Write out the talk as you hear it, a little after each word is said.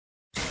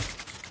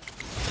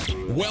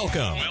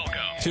Welcome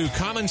to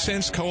Common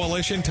Sense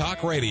Coalition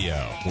Talk Radio,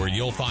 where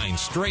you'll find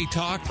straight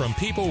talk from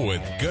people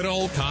with good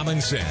old common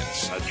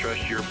sense. I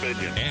trust your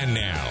opinion. And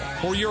now,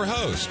 for your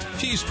host,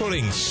 she's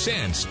putting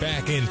sense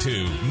back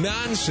into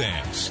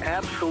nonsense.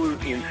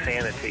 Absolute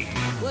insanity.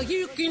 Well,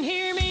 you can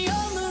hear me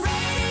on the radio.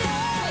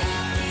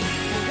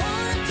 You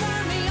want to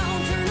turn me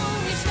on, turn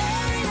on me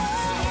stereo.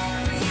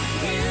 You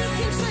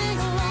can sing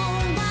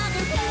along while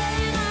they're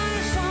playing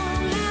our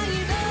song. How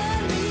you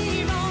done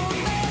me wrong,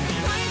 baby,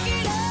 crank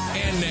it up.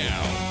 And now,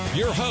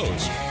 your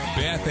host,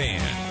 Beth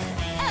Ann.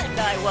 And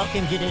I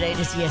welcome you today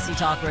to CSC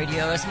Talk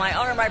Radio. It's my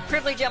honor, my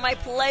privilege, and my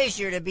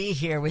pleasure to be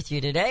here with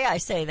you today. I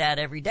say that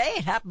every day.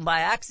 It happened by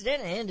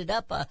accident. It ended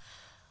up I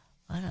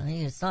don't know,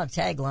 it's not a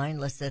tagline.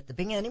 Let's at the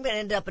beginning, but it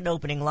ended up an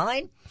opening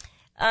line.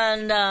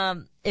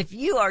 And if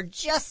you are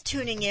just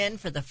tuning in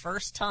for the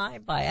first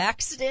time by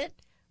accident,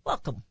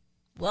 welcome.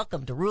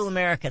 Welcome to Rural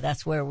America.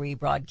 That's where we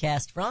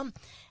broadcast from.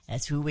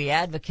 That's who we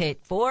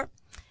advocate for.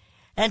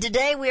 And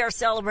today we are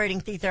celebrating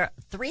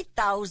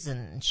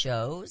 3,000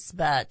 shows,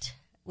 but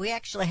we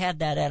actually had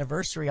that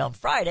anniversary on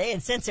Friday,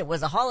 and since it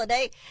was a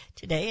holiday,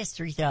 today is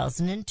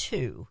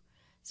 3002.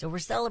 So we're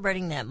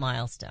celebrating that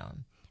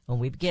milestone. And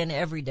we begin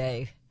every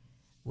day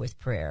with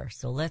prayer.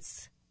 So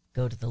let's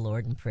go to the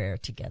Lord in prayer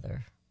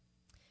together.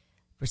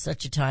 For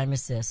such a time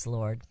as this,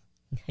 Lord,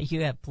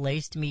 you have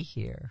placed me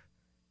here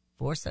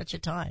for such a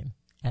time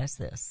as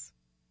this.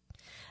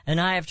 And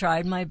I have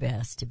tried my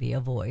best to be a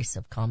voice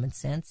of common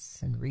sense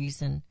and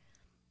reason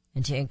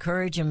and to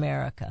encourage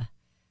America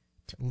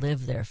to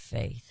live their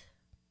faith.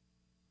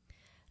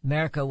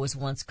 America was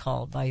once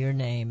called by your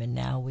name, and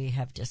now we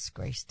have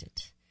disgraced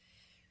it.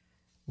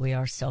 We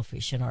are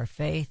selfish in our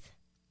faith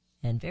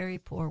and very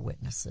poor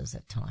witnesses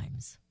at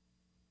times.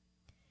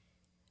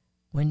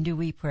 When do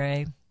we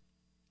pray?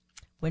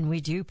 When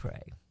we do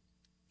pray,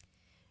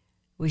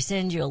 we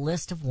send you a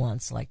list of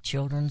wants like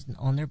children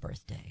on their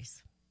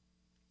birthdays.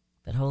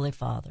 But Holy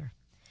Father,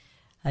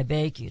 I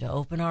beg you to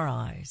open our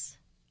eyes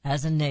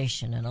as a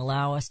nation and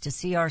allow us to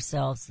see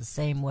ourselves the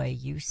same way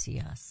you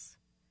see us.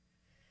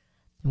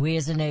 We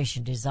as a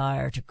nation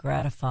desire to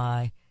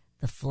gratify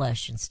the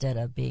flesh instead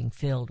of being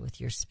filled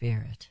with your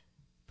Spirit.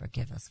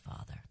 Forgive us,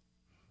 Father.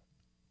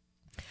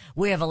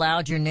 We have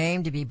allowed your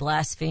name to be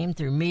blasphemed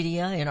through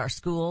media, in our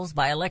schools,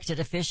 by elected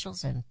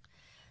officials, and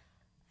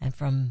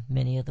from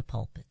many of the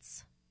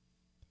pulpits.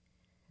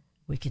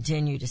 We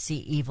continue to see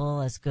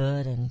evil as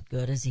good and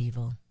good as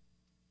evil.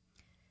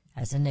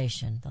 As a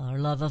nation, our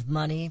love of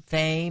money,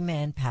 fame,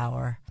 and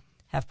power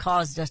have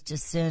caused us to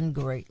sin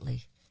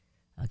greatly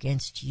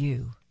against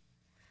you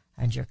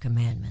and your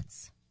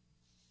commandments.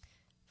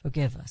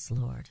 Forgive us,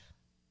 Lord.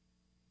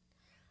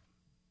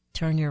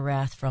 Turn your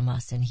wrath from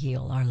us and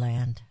heal our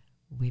land,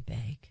 we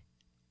beg.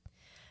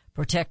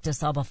 Protect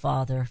us, Abba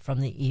Father,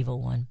 from the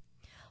evil one.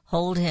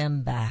 Hold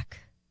him back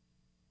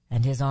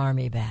and his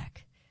army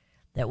back,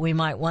 that we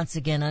might once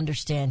again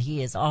understand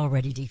he is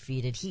already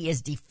defeated. He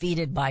is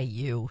defeated by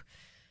you.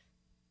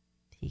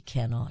 He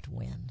cannot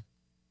win.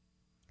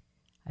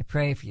 I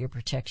pray for your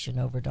protection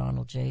over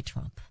Donald J.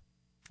 Trump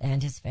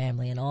and his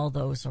family and all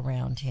those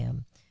around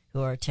him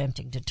who are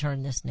attempting to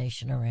turn this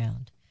nation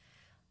around,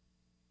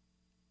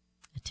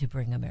 to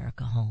bring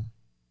America home.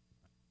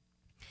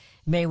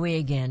 May we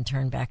again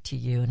turn back to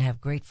you and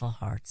have grateful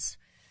hearts,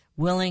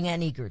 willing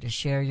and eager to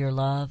share your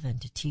love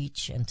and to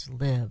teach and to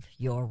live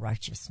your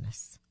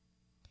righteousness.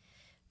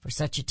 For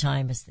such a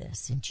time as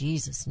this, in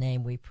Jesus'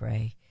 name we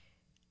pray.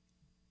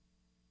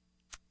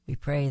 We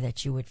pray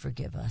that you would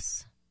forgive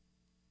us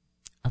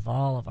of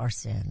all of our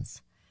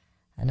sins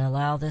and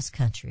allow this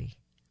country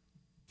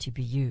to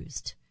be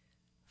used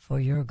for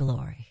your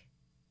glory.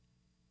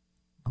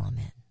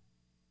 Amen.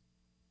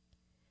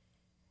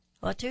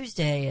 Well,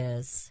 Tuesday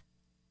is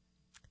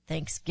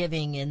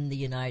Thanksgiving in the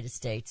United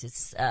States.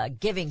 It's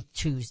Giving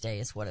Tuesday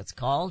is what it's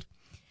called.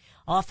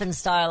 Often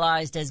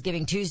stylized as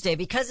Giving Tuesday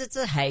because it's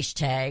a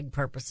hashtag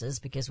purposes,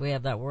 because we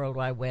have that World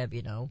Wide Web,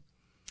 you know.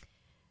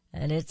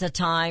 And it's a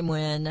time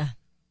when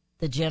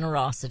the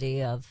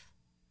generosity of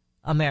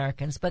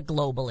Americans, but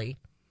globally,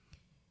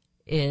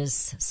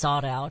 is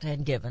sought out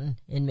and given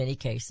in many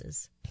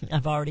cases.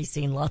 I've already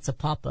seen lots of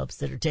pop-ups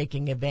that are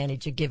taking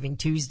advantage of Giving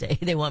Tuesday.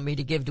 They want me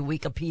to give to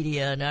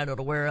Wikipedia and I don't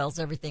know where else,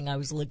 everything I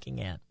was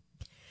looking at.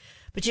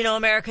 But you know,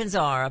 Americans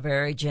are a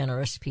very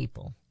generous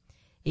people.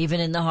 Even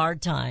in the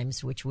hard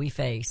times which we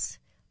face,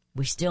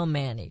 we still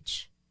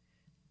manage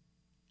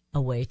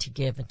a way to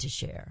give and to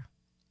share.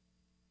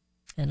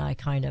 And I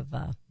kind of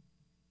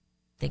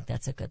think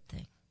that's a good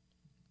thing.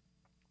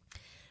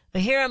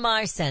 But here am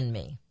I, send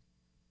me.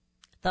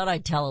 Thought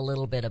I'd tell a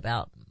little bit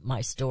about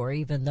my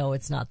story, even though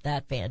it's not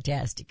that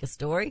fantastic a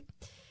story.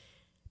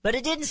 But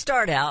it didn't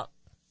start out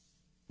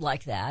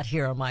like that.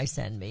 Here am I,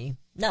 send me.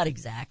 Not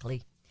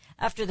exactly.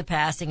 After the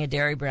passing of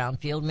Derry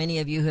Brownfield, many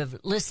of you who have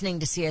listening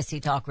to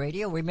CSC Talk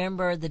Radio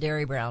remember the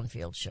Derry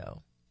Brownfield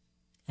show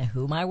and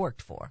whom I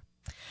worked for.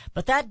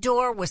 But that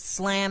door was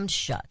slammed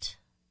shut,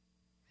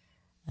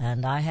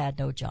 and I had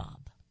no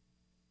job.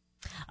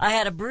 I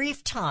had a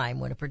brief time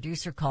when a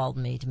producer called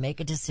me to make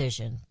a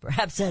decision.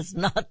 Perhaps that's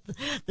not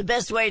the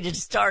best way to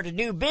start a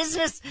new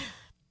business,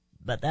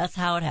 but that's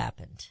how it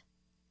happened.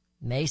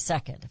 May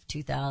 2nd of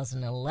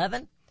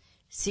 2011,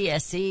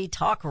 CSC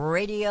Talk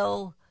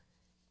Radio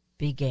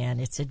began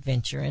its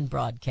adventure in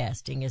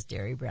broadcasting, as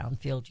Derry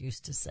Brownfield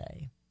used to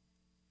say.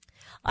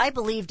 I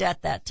believed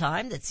at that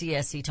time that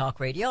CSC Talk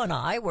Radio and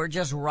I were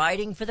just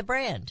writing for the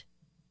brand.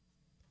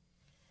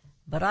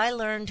 But I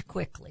learned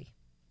quickly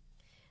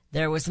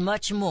there was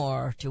much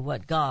more to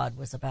what God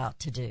was about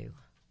to do.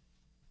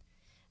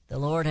 The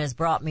Lord has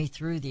brought me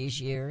through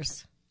these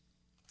years,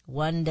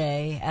 one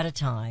day at a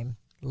time,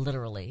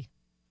 literally.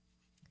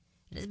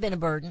 It has been a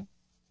burden.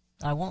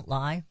 I won't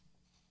lie.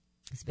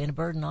 It's been a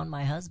burden on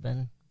my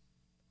husband.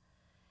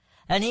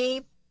 And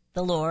he,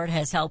 the Lord,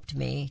 has helped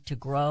me to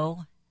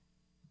grow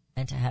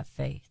and to have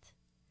faith.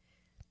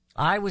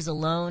 I was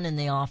alone in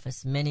the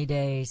office many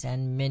days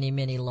and many,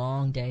 many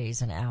long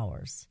days and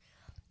hours.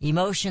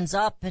 Emotions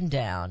up and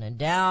down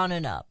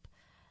and up.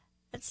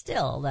 But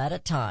still, that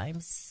at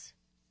times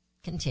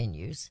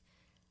continues,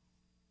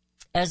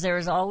 as there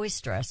is always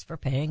stress for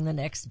paying the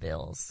next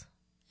bills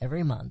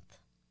every month,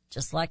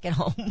 just like at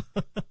home.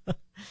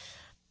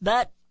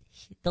 But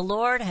the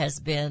Lord has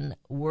been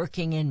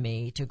working in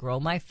me to grow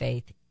my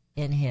faith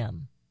in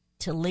Him,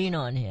 to lean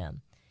on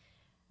Him.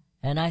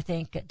 And I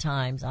think at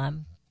times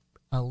I'm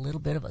a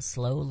little bit of a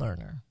slow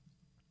learner.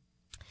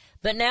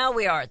 But now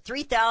we are at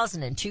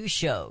 3,002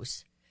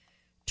 shows.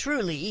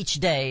 Truly, each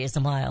day is a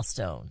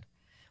milestone.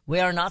 We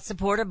are not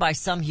supported by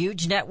some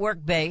huge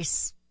network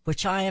base,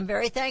 which I am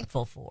very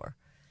thankful for.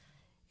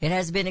 It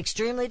has been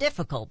extremely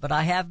difficult, but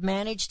I have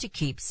managed to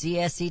keep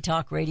CSC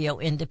Talk Radio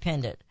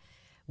independent.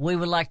 We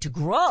would like to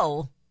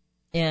grow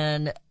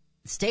in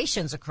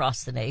stations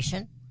across the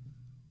nation,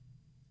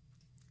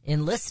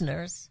 in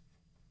listeners,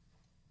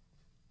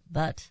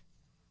 but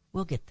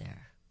we'll get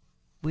there.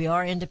 We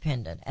are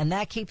independent, and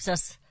that keeps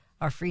us,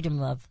 our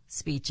freedom of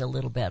speech, a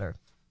little better.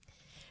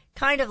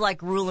 Kind of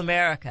like Rural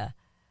America,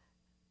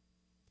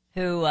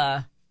 who,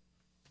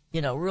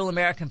 rural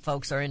American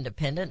folks are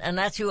independent, and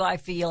that's who I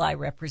feel I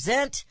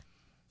represent,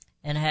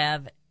 and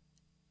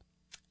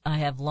I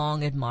have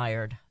long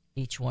admired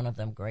each one of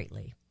them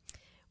greatly.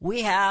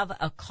 We have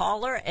a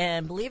caller,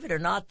 and believe it or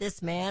not,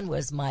 this man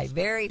was my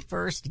very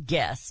first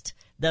guest,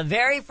 the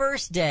very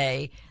first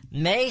day,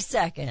 May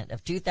 2nd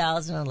of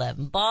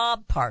 2011,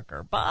 Bob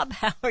Parker. Bob,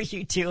 how are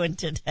you doing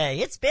today?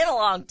 It's been a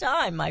long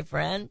time, my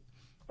friend.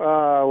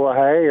 Well,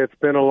 hey, it's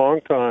been a long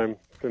time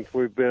since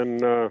we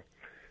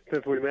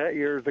met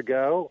years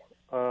ago.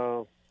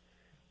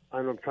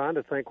 I'm trying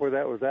to think where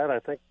that was at. I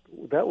think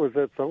that was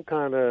at some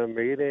kind of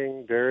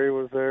meeting. Derry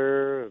was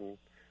there, and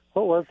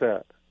what was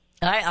that?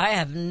 I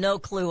have no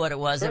clue what it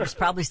was. It was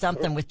probably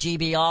something with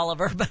G.B.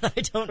 Oliver, but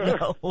I don't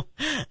know.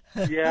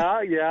 Yeah,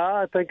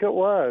 I think it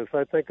was.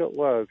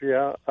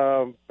 Yeah.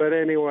 But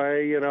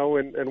anyway,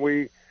 and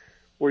we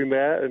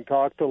met and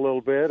talked a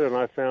little bit, and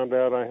I found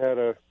out I had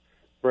a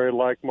very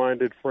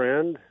like-minded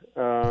friend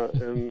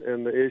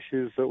in the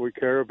issues that we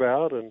care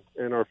about, and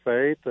in our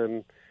faith,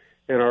 and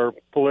in our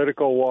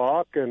political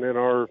walk, and in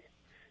our,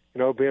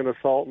 being a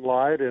salt and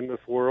light in this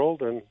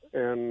world, and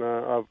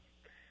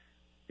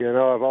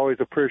I've always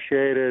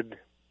appreciated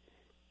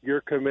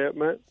your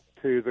commitment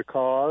to the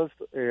cause,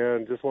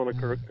 and just want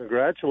to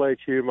congratulate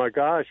you, my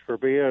gosh, for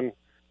being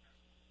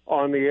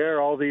on the air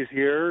all these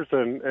years,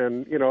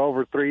 and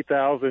over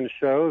 3,000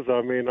 shows.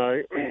 I mean,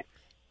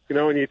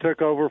 when you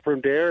took over from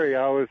Derry,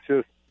 I was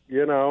just,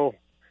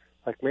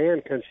 like,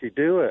 man, can she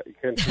do it?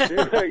 Can she do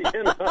it?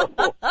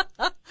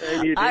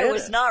 And you did. I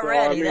was not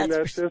ready.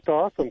 That's just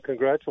awesome.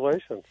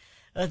 Congratulations.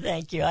 Oh,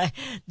 thank you.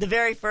 The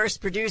very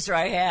first producer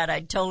I had, I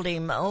told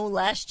him,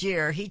 last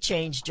year he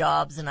changed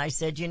jobs, and I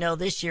said,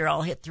 this year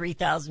I'll hit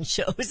 3,000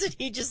 shows, and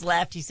he just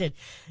laughed. He said,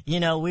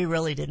 we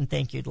really didn't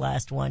think you'd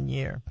last 1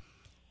 year.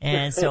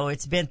 And so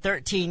it's been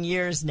 13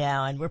 years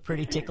now, and we're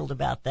pretty tickled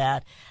about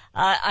that.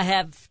 I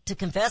have to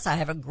confess, I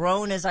haven't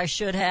grown as I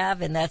should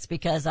have, and that's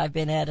because I've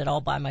been at it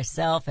all by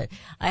myself. And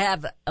I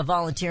have a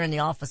volunteer in the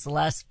office the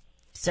last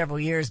several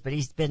years, but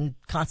he's been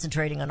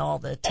concentrating on all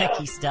the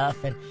techie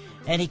stuff,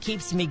 and he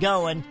keeps me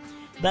going.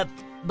 But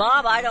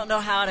Bob, I don't know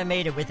how I'd have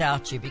made it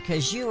without you,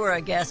 because you were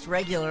a guest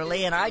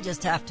regularly, and I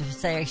just have to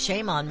say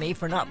shame on me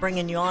for not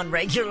bringing you on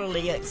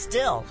regularly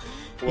still,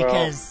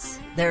 because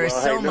there is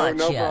so much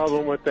no yet.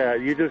 problem with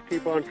that. You just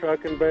keep on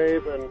trucking,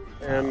 babe,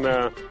 and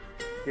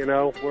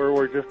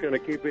we're just going to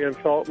keep being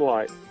salt and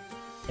light.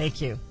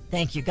 Thank you.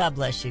 God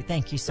bless you.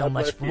 Thank you so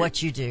much for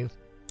what you do.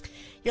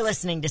 You're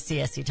listening to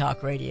CSC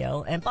Talk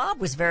Radio, and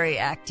Bob was very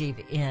active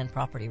in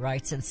property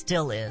rights and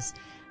still is.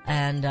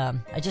 And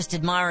I just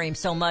admire him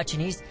so much,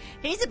 and he's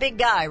a big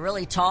guy,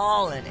 really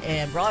tall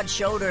and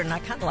broad-shouldered, and I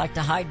kind of like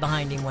to hide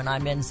behind him when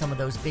I'm in some of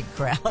those big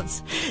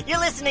crowds. You're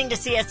listening to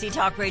CSC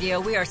Talk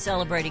Radio. We are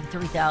celebrating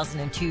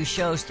 3,002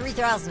 shows,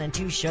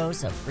 3,002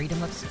 shows of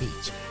freedom of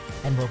speech,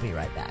 and we'll be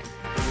right back.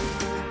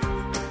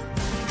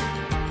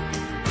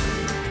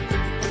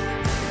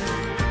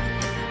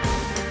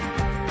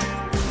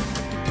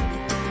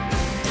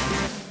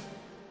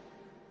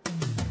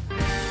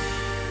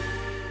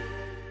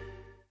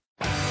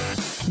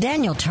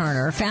 Daniel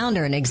Turner,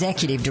 founder and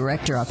executive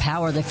director of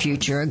Power the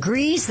Future,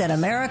 agrees that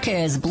America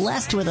is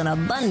blessed with an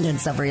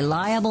abundance of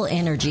reliable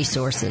energy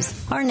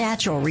sources. Our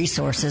natural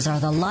resources are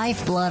the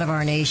lifeblood of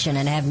our nation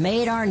and have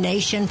made our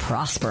nation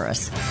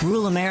prosperous.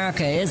 Rural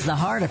America is the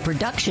heart of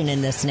production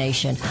in this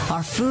nation.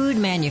 Our food,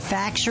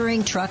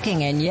 manufacturing,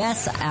 trucking, and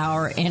yes,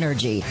 our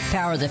energy.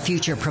 Power the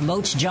Future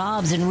promotes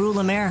jobs in rural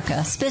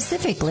America,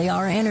 specifically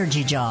our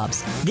energy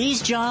jobs.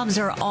 These jobs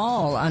are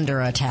all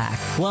under attack.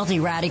 Wealthy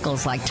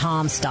radicals like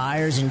Tom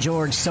Steyer and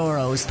George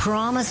Soros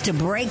promise to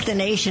break the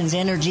nation's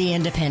energy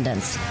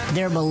independence.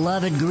 Their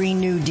beloved Green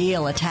New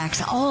Deal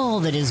attacks all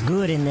that is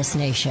good in this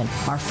nation.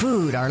 Our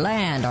food, our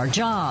land, our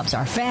jobs,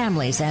 our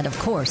families, and of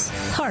course,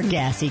 our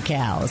gassy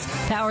cows.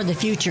 Power the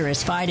Future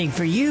is fighting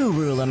for you,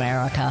 rural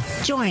America.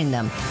 Join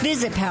them.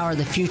 Visit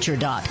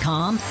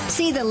powerthefuture.com.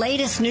 See the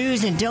latest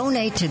news and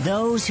donate to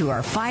those who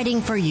are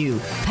fighting for you.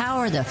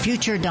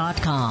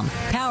 Powerthefuture.com.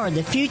 Power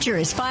the Future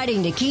is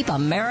fighting to keep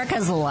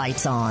America's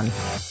lights on.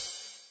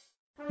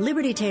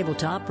 Liberty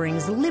Tabletop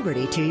brings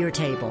liberty to your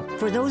table.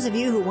 For those of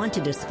you who want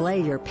to display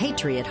your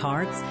patriot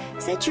hearts,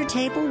 set your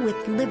table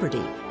with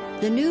Liberty,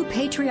 the new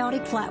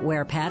patriotic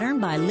flatware pattern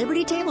by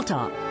Liberty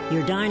Tabletop.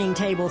 Your dining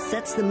table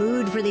sets the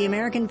mood for the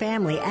American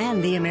family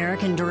and the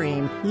American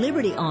dream.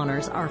 Liberty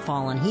honors our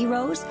fallen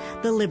heroes,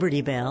 the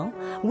Liberty Bell,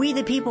 We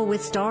the People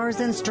with Stars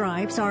and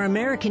Stripes, our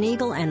American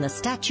Eagle, and the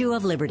Statue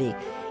of Liberty.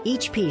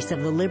 Each piece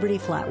of the Liberty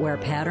flatware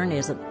pattern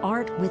is an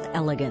art with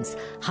elegance,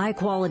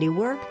 high-quality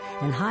work,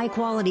 and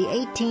high-quality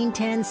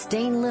 1810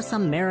 stainless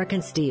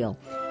American steel.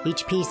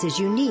 Each piece is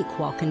unique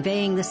while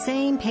conveying the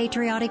same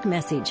patriotic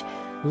message,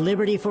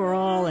 liberty for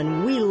all,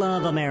 and we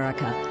love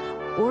America.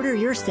 Order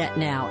your set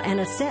now and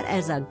a set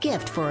as a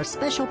gift for a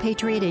special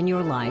patriot in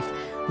your life.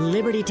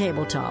 Liberty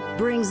Tabletop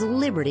brings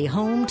liberty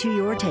home to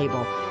your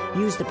table.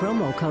 Use the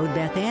promo code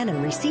BethAnn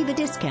and receive a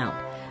discount.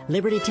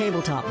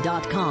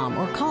 LibertyTabletop.com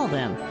or call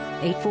them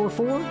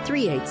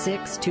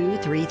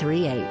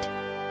 844-386-2338.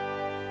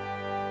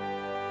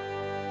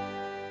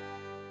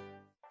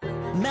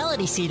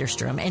 Melody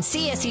Cedarstrom and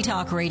CSC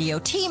Talk Radio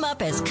team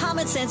up as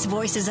Common Sense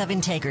Voices of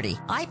Integrity.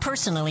 I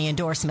personally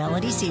endorse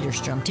Melody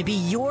Cedarstrom to be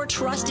your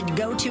trusted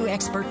go-to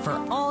expert for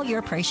all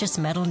your precious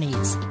metal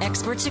needs.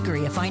 Experts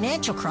agree a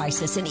financial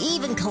crisis and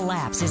even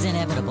collapse is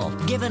inevitable.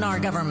 Given our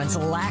government's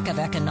lack of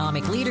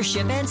economic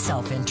leadership and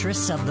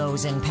self-interests of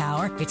those in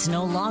power, it's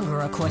no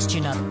longer a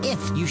question of if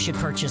you should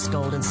purchase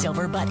gold and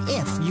silver, but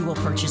if you will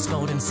purchase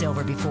gold and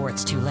silver before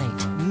it's too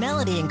late.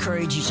 Melody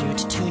encourages you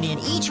to tune in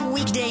each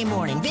weekday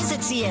morning. Visit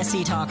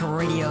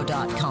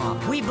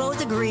CSCTalkRadio.com. We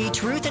both agree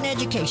truth and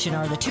education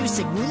are the two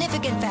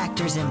significant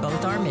factors in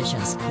both our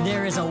missions.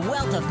 There is a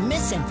wealth of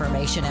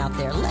misinformation out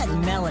there. Let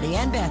Melody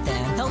and Beth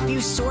Ann help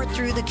you sort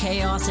through the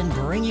chaos and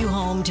bring you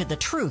home to the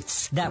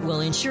truths that will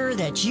ensure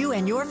that you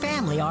and your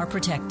family are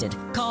protected.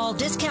 Call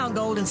Discount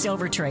Gold and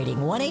Silver Trading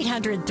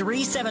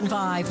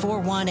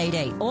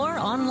 1-800-375-4188 or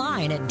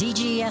online at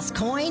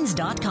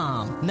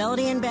dgscoins.com.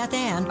 Melody and Beth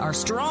Ann are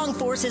strong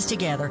forces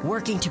together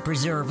working to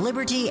preserve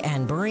liberty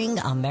and bring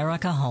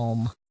America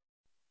home.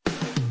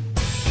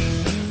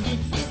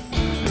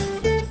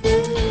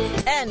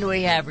 And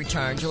we have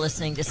returned. You're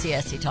listening to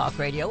CSC Talk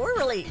Radio.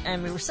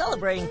 We're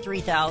celebrating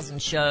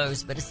 3,000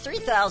 shows, but it's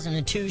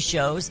 3,002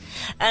 shows,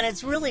 and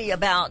it's really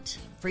about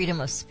freedom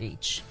of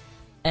speech.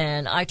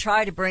 And I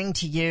try to bring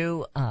to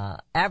you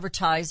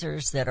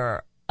advertisers that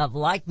are of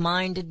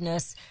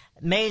like-mindedness,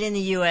 made in the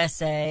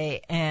USA,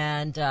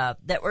 and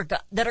that are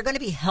going to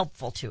be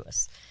helpful to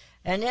us.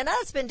 And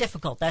that's been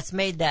difficult. That's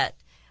made that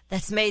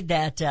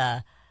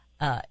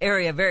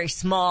area very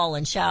small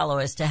and shallow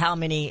as to how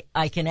many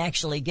I can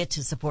actually get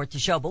to support the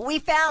show. But we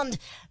found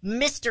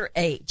Mr.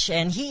 H,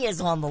 and he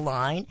is on the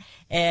line,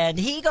 and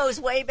he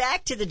goes way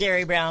back to the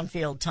Derry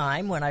Brownfield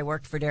time when I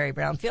worked for Derry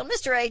Brownfield.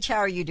 Mr. H, how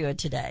are you doing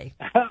today?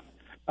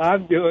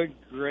 I'm doing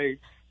great,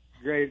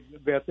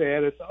 Beth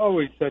Ann. It's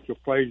always such a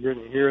pleasure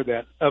to hear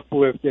that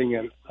uplifting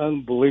and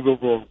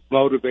unbelievable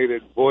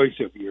motivated voice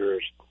of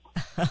yours.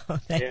 Oh,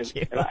 thank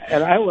you.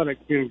 And I want to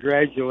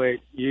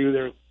congratulate you.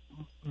 There's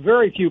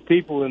very few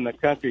people in the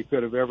country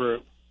could have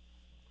ever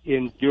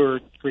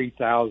endured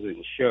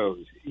 3,000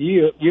 shows.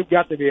 You've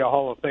got to be a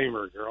Hall of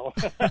Famer, girl.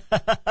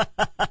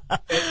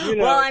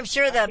 Well, I'm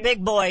sure the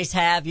big boys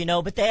have,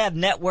 but they have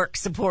network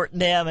supporting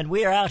them, and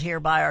we are out here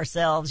by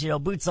ourselves,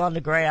 boots on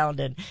the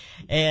ground.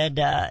 And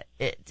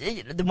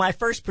my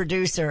first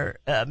producer,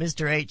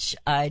 Mr. H,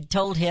 I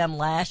told him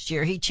last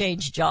year, he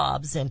changed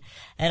jobs, and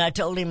I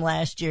told him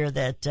last year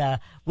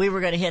that we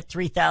were going to hit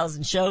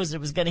 3,000 shows.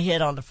 It was going to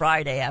hit on the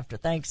Friday after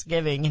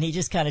Thanksgiving, and he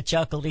just kind of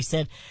chuckled. He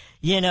said,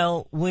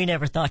 we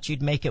never thought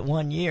you'd make it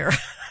 1 year.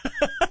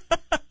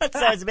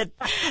 So it's been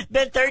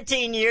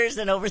 13 years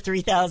and over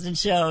 3,000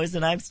 shows,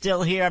 and I'm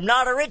still here. I'm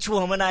not a rich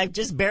woman. I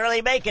just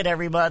barely make it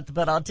every month,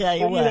 but I'll tell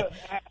you what,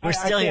 we're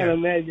still here.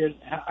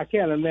 I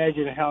can't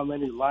imagine how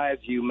many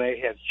lives you may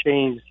have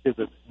changed to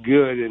the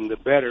good and the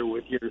better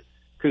with your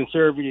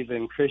conservative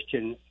and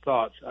Christian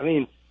thoughts. I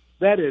mean,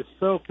 that is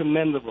so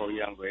commendable,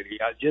 young lady.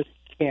 I just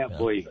can't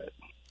believe it.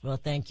 Well,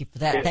 thank you for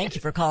that. Thank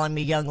you for calling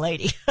me young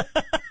lady.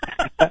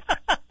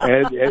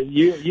 and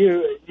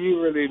you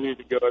really need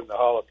to go in the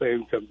Hall of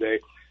Fame someday.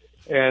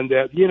 And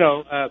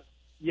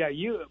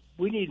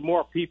we need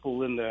more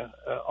people in the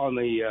on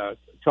the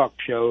talk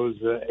shows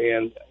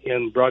and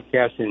in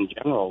broadcasting in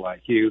general,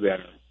 like you, that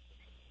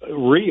are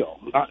real,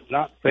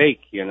 not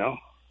fake. You know,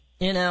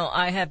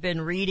 I have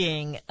been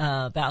reading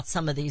about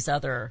some of these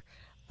other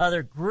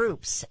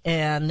groups,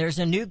 and there's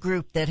a new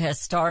group that has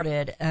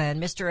started.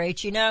 And Mr.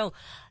 H,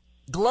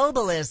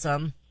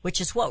 globalism, which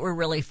is what we're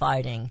really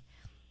fighting,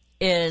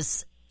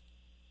 is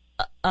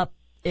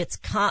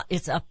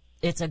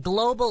it's a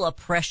global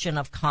oppression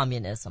of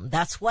communism.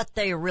 That's what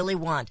they really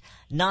want.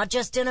 Not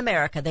just in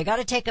America. They got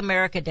to take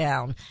America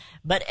down.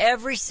 But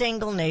every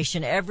single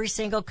nation, every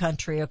single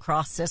country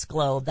across this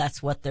globe,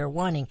 that's what they're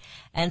wanting.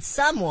 And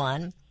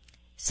several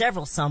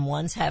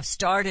someones have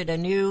started a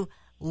new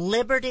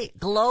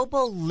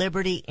Global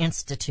Liberty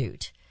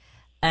Institute.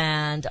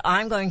 And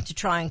I'm going to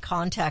try and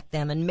contact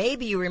them. And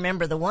maybe you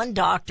remember the one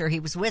doctor, he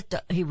was with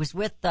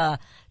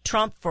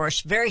Trump for a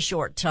very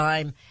short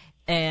time.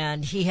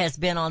 And he has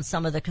been on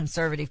some of the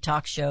conservative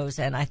talk shows,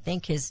 and I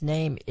think his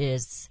name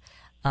is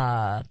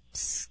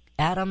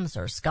Adams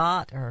or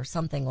Scott or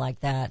something like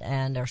that,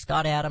 or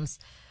Scott Adams.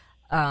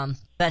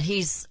 But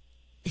he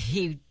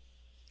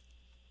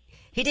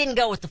didn't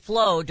go with the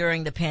flow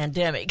during the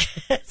pandemic,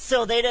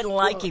 so they didn't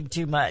like him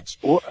too much.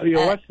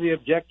 What's the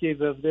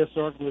objective of this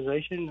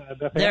organization?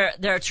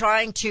 They're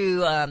trying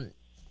to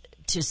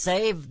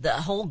save the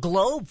whole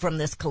globe from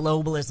this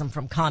globalism,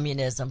 from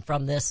communism,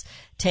 from this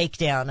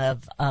takedown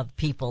of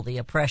people, the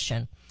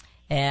oppression.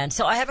 And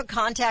so I haven't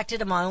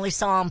contacted him. I only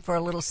saw him for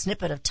a little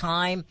snippet of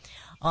time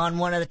on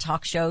one of the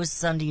talk shows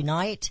Sunday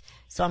night.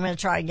 So I'm going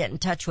to try and get in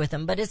touch with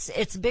him. But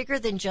it's bigger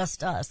than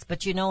just us.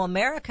 But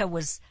America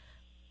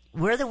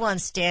we're the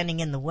ones standing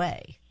in the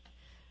way.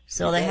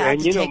 So they have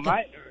to take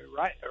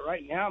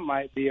right now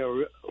might be a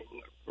real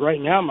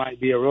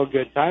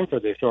good time for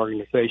this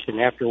organization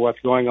after what's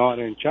going on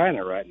in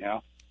China right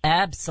now.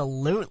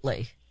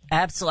 Absolutely.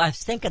 I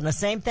was thinking the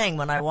same thing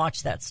when I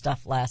watched that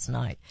stuff last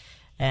night.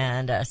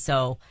 And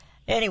so,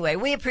 anyway,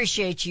 we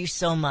appreciate you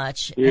so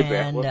much. You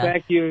bet. Well,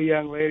 thank you,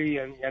 young lady,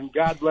 and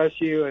God bless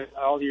you and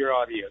all your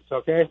audience,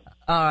 okay?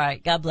 All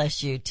right. God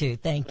bless you, too.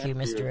 Thank you,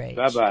 Mr. H.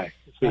 Bye-bye.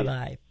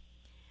 Bye-bye.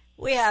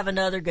 We have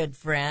another good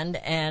friend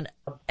and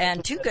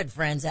two good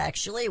friends,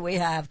 actually. We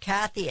have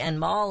Kathy and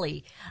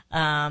Molly.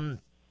 And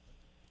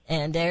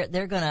they're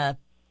going to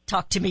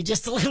talk to me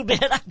just a little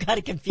bit. I'm kind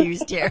of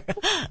confused here.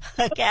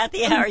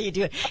 Kathy, how are you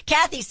doing?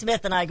 Kathy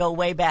Smith and I go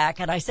way back,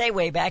 and I say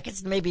way back.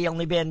 It's maybe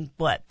only been,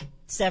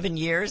 7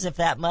 years, if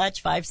that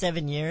much,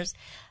 5-7 years.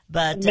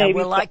 But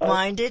we're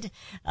like-minded,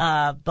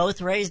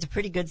 both raised a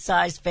pretty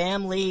good-sized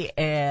family,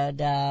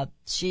 and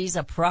she's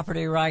a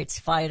property rights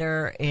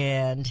fighter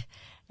and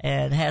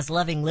has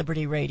Loving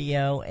Liberty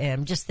Radio,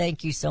 and just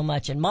thank you so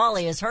much. And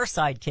Molly is her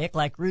sidekick,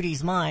 like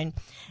Rudy's mine,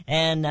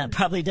 and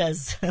probably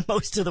does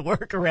most of the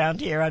work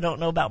around here. I don't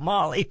know about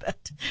Molly,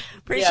 but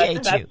appreciate you.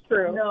 That's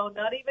true. No,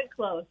 not even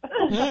close.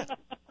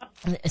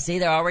 See,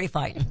 they're already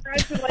fighting.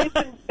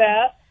 Congratulations,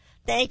 Beth.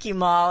 Thank you,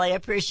 Molly. I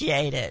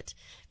appreciate it.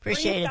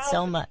 Appreciate it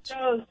so much.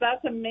 Shows.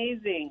 That's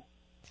amazing.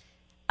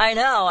 I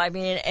know. I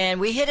mean, and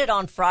we hit it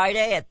on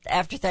Friday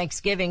after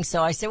Thanksgiving.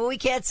 So I said, well, we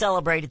can't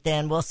celebrate it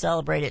then. We'll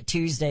celebrate it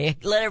Tuesday.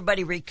 Let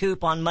everybody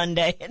recoup on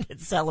Monday and then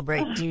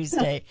celebrate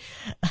Tuesday.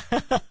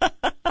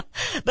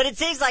 But it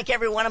seems like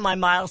every one of my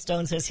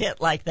milestones has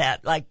hit like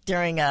that, like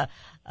during a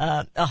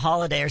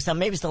holiday or something.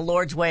 Maybe it's the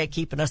Lord's way of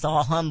keeping us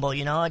all humble,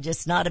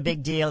 just not a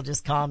big deal.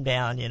 Just calm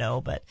down,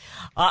 but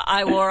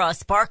I wore a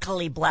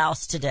sparkly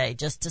blouse today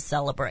just to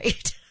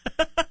celebrate.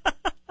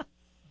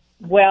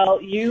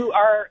 Well, you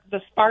are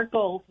the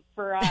sparkles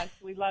for us.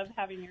 We love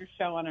having your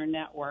show on our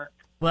network.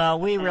 Well,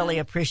 we really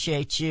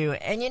appreciate you.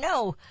 And,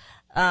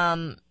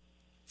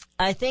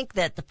 I think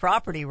that the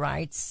property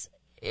rights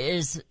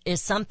is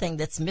something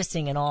that's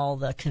missing in all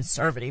the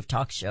conservative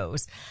talk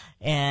shows.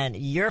 And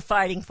you're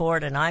fighting for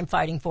it, and I'm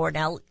fighting for it.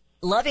 Now,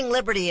 Loving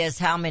Liberty is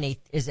how many?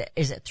 Is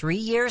it 3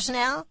 years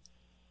now?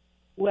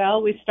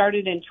 Well, we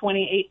started in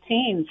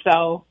 2018,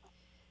 so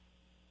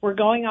we're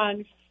going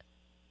on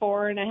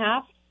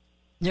 4.5.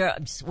 Yeah,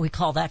 we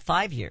call that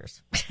 5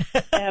 years.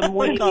 And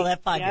we call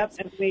that 5 years.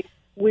 And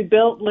we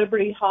built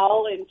Liberty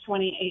Hall in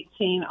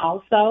 2018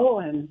 also,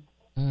 and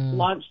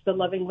launched the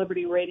Loving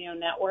Liberty Radio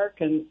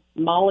Network. And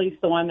Molly's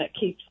the one that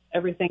keeps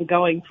everything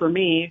going for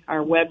me,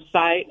 our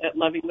website at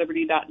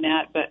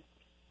lovingliberty.net. But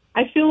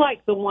I feel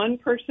like the one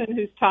person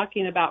who's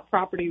talking about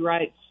property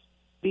rights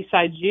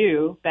besides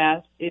you,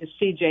 Beth, is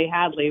C.J.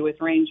 Hadley with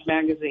Range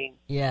Magazine.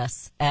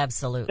 Yes,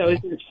 absolutely. So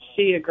isn't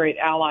she a great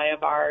ally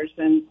of ours?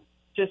 And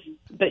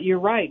but you're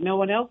right. No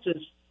one else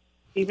is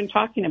even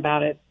talking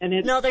about it. And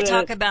they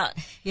talk about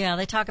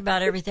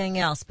everything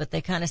else, but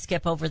they kind of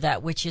skip over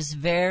that, which is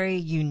very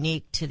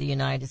unique to the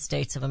United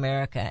States of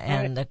America.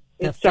 And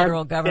the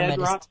federal government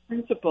bedrock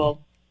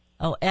principle.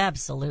 Oh,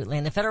 absolutely.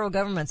 And the federal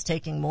government's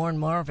taking more and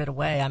more of it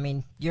away. I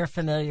mean, you're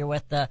familiar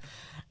with the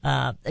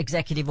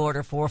Executive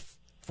Order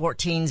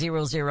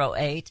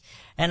 14008,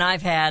 and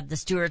I've had the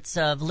Stewards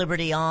of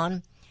Liberty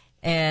on.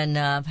 and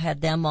I've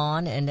had them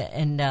on,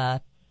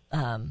 and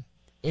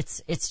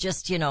it's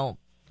just, you know,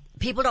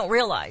 people don't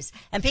realize,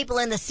 and people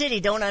in the city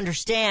don't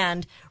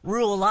understand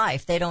rural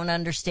life. They don't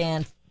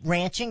understand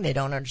ranching. They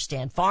don't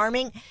understand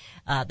farming.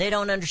 They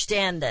don't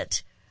understand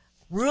that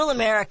rural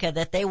America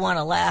that they want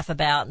to laugh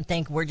about and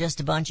think we're just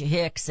a bunch of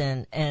hicks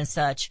and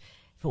such.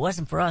 If it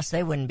wasn't for us,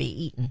 they wouldn't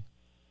be eating.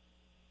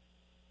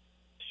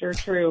 Sure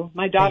true.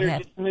 My daughter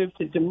just moved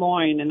to Des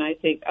Moines, and I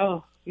think,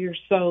 oh, you're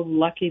so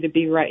lucky to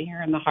be right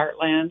here in the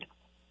heartland.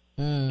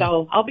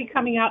 So I'll be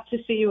coming out to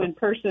see you in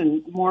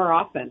person more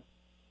often.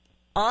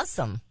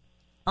 Awesome.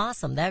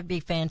 That would be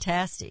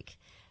fantastic.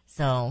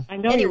 So I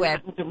know anyway, you're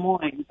not in Des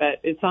Moines, but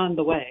it's on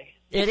the way.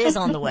 It is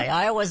on the way.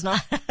 I was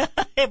not.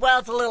 Well,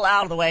 it's a little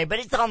out of the way, but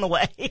it's on the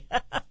way.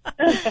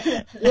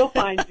 We'll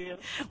find you.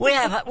 We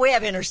have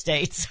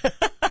interstates.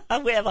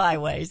 We have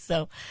highways.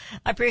 So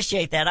I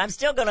appreciate that. I'm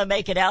still going to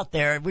make it out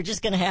there. We're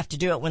just going to have to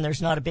do it when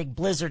there's not a big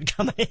blizzard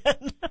coming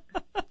in.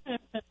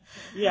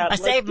 Yeah, I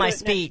saved my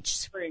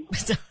speech.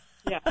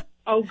 Yeah.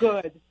 Oh,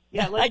 good.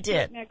 Yeah, I did. Do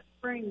it next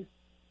spring.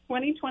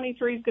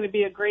 2023 is going to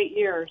be a great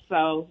year.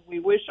 So we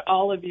wish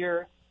all of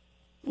your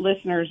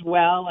listeners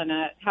well and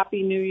a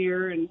happy new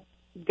year, and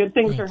good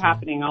things are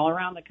happening all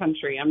around the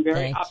country. I'm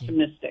very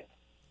optimistic.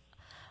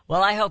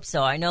 Well, I hope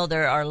so. I know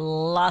there are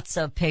lots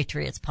of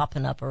patriots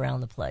popping up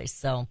around the place.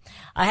 So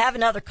I have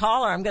another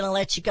caller. I'm going to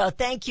let you go.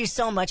 Thank you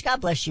so much.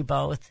 God bless you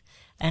both,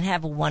 and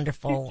have a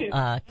wonderful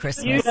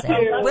Christmas.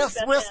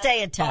 We'll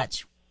stay in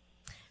touch.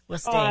 We'll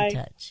stay in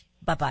touch.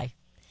 Bye-bye.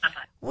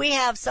 We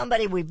have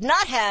somebody we've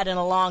not had in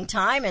a long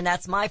time, and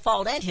that's my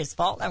fault and his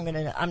fault.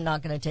 I'm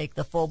not gonna take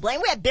the full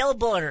blame. We have Bill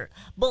Bullard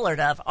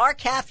of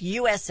RCAF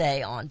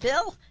USA on.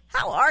 Bill,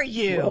 how are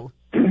you?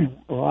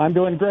 Well, I'm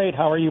doing great.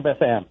 How are you,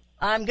 Beth Ann?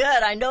 I'm good.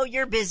 I know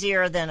you're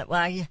busier than, well,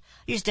 I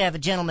used to have a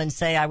gentleman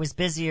say I was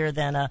busier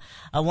than a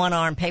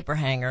one-armed paper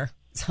hanger.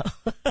 So.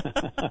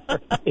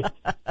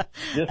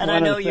 And I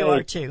know you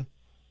are too.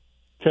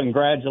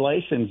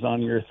 Congratulations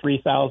on your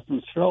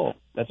 3,000th show.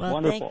 That's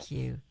wonderful.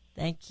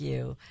 Thank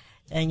you.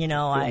 And you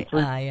know,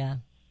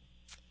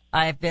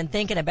 I've been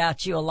thinking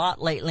about you a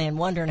lot lately and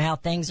wondering how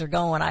things are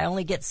going. I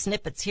only get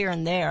snippets here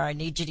and there. I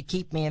need you to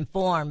keep me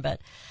informed,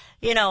 but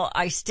you know,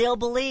 I still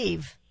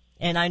believe,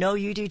 and I know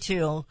you do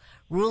too,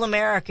 rural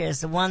America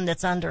is the one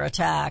that's under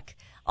attack.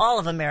 All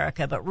of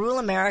America, but rural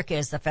America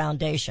is the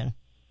foundation.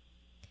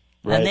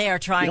 Right. And they are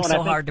trying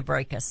so hard to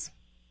break us.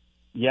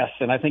 Yes,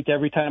 and I think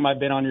every time I've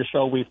been on your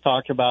show, we've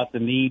talked about the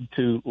need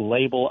to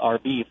label our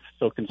beef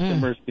so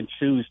consumers can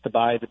choose to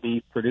buy the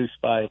beef produced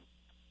by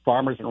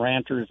farmers and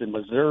ranchers in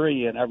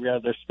Missouri and every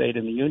other state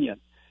in the union.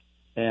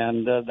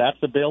 And that's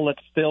a bill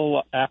that's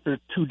still, after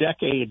 2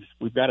 decades,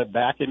 we've got it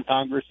back in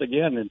Congress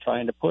again and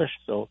trying to push.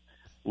 So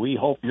we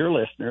hope your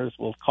listeners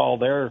will call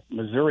their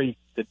Missouri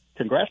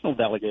congressional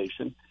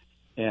delegation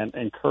and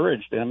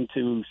encourage them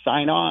to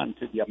sign on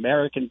to the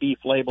American Beef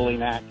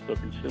Labeling Act so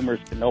consumers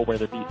can know where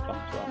their beef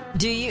comes from.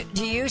 Do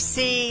you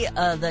see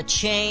the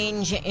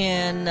change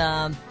in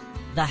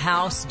the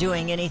House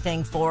doing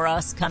anything for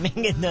us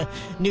coming in the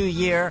new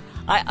year?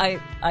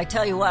 I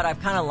tell you what,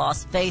 I've kind of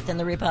lost faith in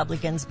the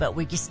Republicans, but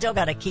we still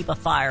got to keep a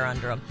fire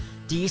under them.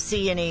 Do you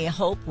see any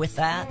hope with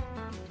that?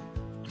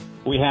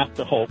 We have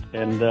to hope,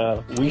 and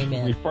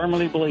we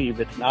firmly believe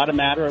it's not a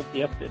matter of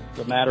if, it's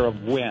a matter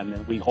of when,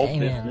 and we hope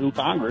this new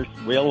Congress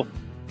will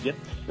get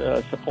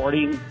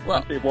supporting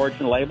country of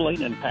origin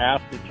labeling and pass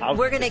its House.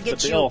 We're going to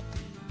get you.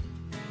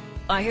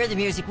 I hear the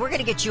music. We're going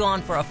to get you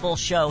on for a full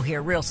show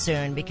here real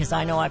soon because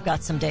I know I've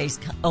got some days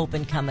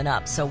open coming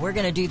up. So we're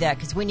going to do that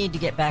because we need to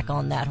get back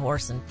on that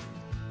horse and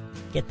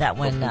get that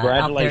one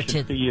out there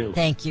to you.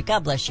 Thank you.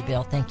 God bless you,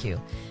 Bill. Thank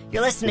you.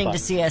 You're listening to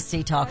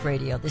CSC Talk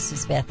Radio. This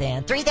is Beth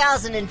Ann.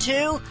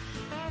 3002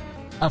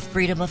 of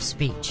freedom of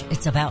speech.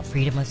 It's about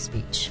freedom of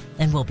speech.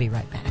 And we'll be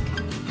right back.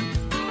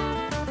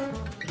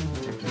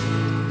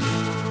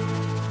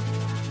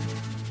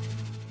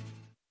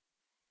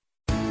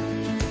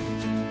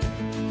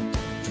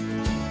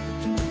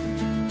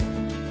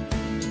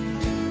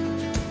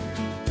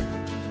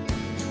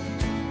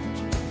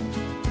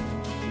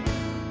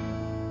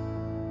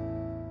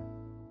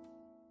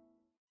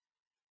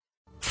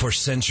 For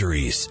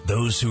centuries,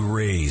 those who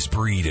raise,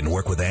 breed, and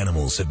work with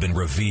animals have been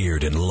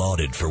revered and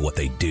lauded for what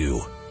they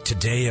do.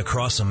 Today,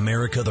 across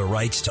America, the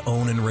rights to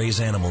own and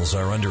raise animals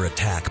are under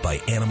attack by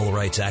animal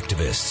rights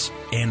activists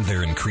and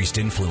their increased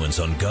influence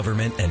on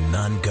government and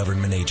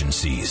non-government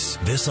agencies.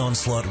 This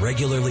onslaught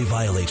regularly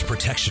violates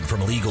protection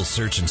from illegal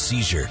search and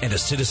seizure and a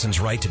citizen's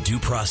right to due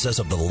process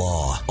of the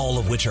law, all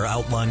of which are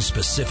outlined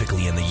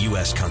specifically in the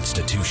U.S.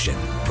 Constitution.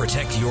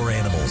 Protect your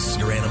animals,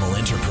 your animal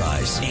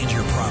enterprise, and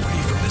your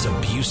property from this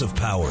abuse of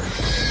power.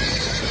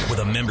 With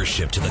a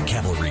membership to the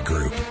Cavalry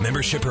Group,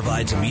 membership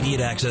provides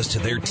immediate access to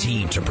their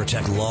team to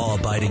protect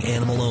law-abiding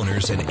animal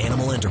owners and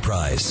animal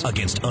enterprise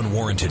against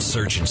unwarranted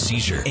search and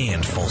seizure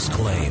and false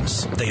claims.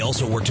 governance. They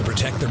also work to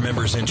protect their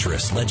members'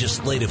 interests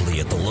legislatively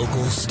at the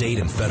local, state,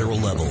 and federal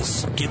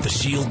levels. Get the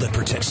shield that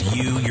protects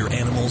you, your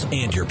animals,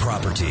 and your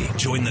property.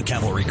 Join the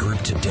Cavalry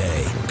Group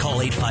today. Call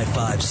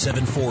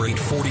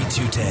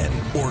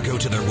 855-748-4210 or go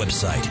to their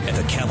website at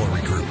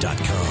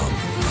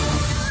thecavalrygroup.com.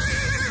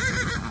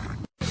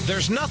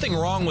 There's nothing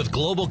wrong with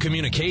global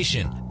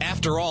communication.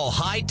 After all,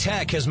 high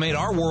tech has made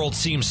our world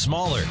seem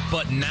smaller,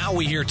 but now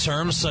we hear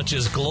terms such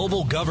as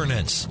global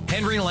governance.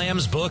 Henry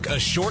Lamb's book, A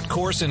Short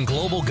Course in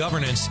Global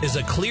Governance, is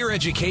a clear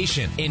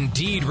education,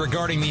 indeed,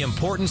 regarding the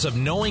importance of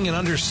knowing and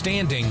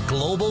understanding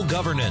global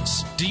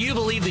governance. Do you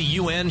believe the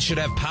UN should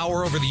have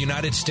power over the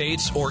United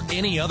States or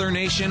any other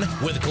nation?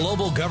 With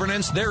global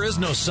governance, there is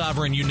no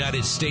sovereign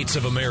United States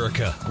of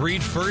America.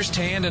 Read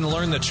firsthand and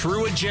learn the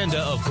true agenda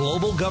of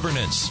global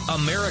governance.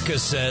 America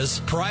says,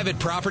 private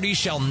property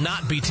shall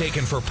not be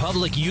taken for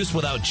public use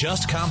without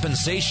just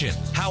compensation.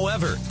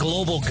 However,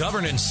 global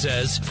governance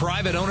says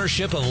private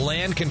ownership of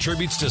land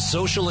contributes to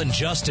social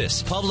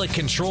injustice. Public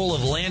control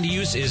of land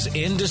use is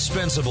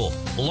indispensable.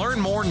 Learn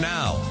more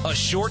now. A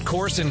Short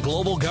Course in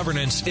Global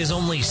Governance is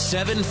only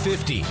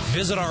 $7.50.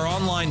 Visit our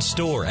online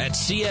store at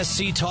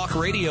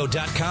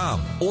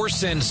csctalkradio.com or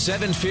send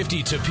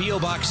 $7.50 to P.O.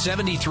 Box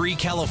 73,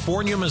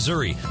 California,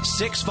 Missouri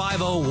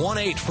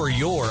 65018 for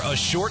your A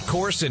Short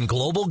Course in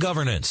Global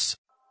Governance.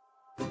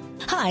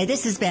 Hi,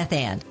 this is Beth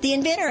Ann. The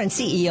inventor and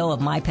CEO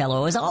of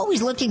MyPillow is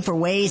always looking for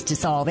ways to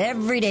solve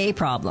everyday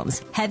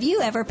problems. Have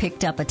you ever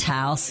picked up a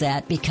towel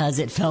set because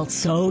it felt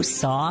so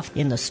soft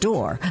in the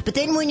store, but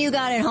then when you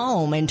got it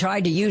home and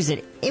tried to use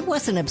it, it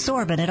wasn't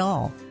absorbent at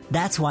all?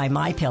 That's why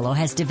MyPillow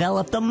has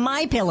developed the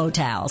MyPillow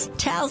towels.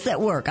 Towels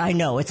that work. I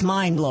know, it's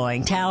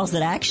mind-blowing. Towels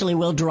that actually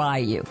will dry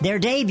you. They're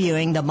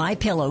debuting the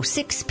MyPillow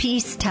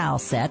 6-piece towel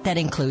set that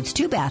includes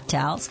 2 bath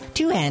towels,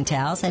 2 hand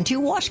towels, and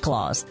 2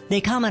 washcloths.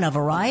 They come in a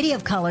variety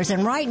of colors,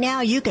 and right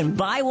now you can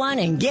buy one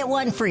and get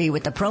one free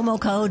with the promo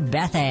code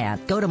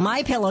BethAnn. Go to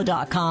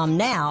MyPillow.com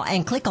now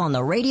and click on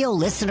the radio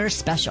listener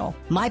special.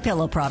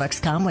 MyPillow products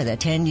come with a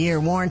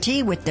 10-year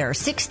warranty with their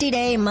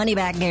 60-day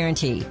money-back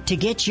guarantee. To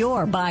get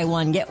your buy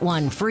one, get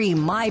one free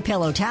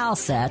MyPillow towel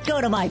set, go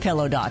to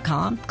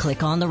MyPillow.com,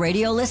 click on the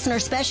radio listener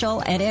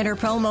special, and enter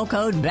promo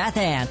code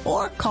BethAnn,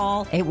 or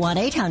call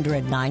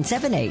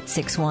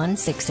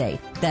 818-978-6168.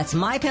 That's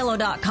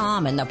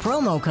MyPillow.com, and the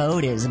promo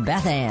code is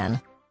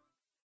BethAnn.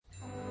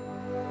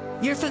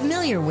 You're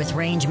familiar with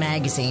Range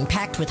Magazine,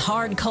 packed with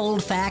hard,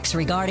 cold facts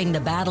regarding the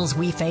battles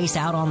we face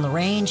out on the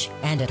range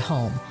and at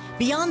home.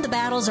 Beyond the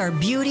battles are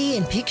beauty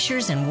and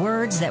pictures and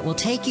words that will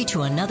take you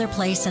to another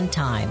place and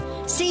time.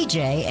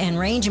 CJ and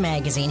Range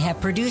Magazine have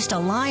produced a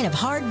line of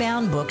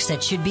hardbound books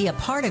that should be a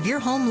part of your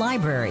home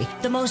library.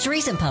 The most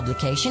recent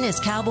publication is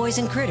Cowboys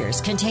and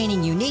Critters,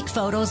 containing unique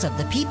photos of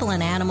the people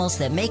and animals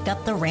that make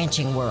up the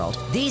ranching world.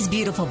 These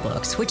beautiful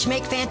books, which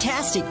make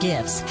fantastic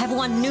gifts, have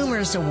won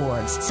numerous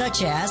awards,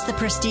 such as the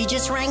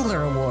prestigious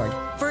Wrangler Award,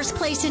 First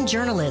Place in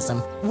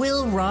Journalism,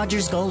 Will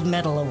Rogers Gold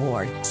Medal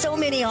Award. So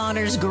many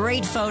honors,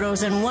 great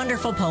photos, and wonderful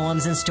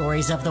poems and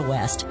stories of the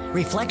West.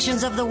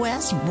 Reflections of the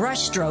West,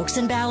 Brushstrokes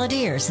and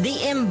Balladeers,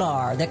 The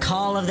Imbar, The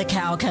Call of the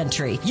Cow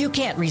Country. You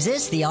can't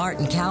resist the art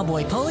and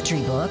cowboy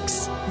poetry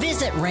books.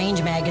 Visit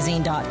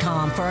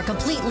rangemagazine.com for a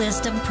complete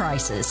list of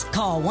prices.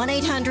 Call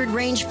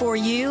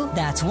 1-800-RANGE-4U.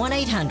 That's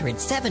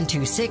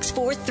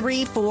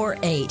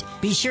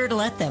 1-800-726-4348. Be sure to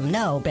let them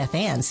know Beth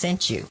Ann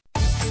sent you.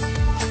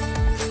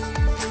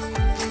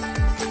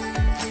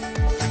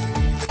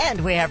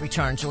 And we have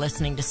returned to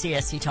listening to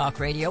CSC Talk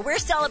Radio. We're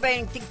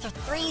celebrating the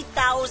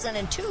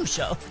 3002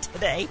 show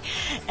today,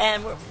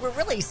 and we're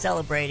really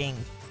celebrating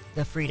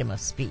the freedom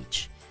of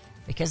speech,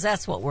 because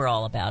that's what we're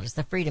all about, is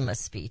the freedom of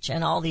speech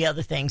and all the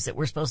other things that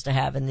we're supposed to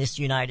have in this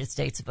United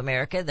States of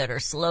America that are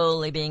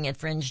slowly being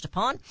infringed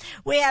upon.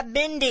 We have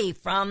Mindy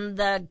from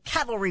the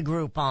Cavalry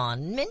Group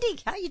on. Mindy,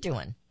 how you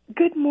doing?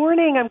 Good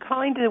morning. I'm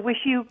calling to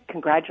wish you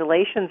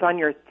congratulations on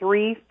your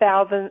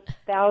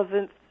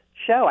 3,000th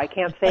show. I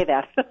can't say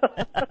that.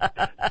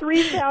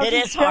 3,000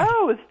 shows.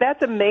 Hard.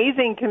 That's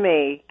amazing to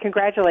me.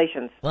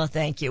 Congratulations. Well,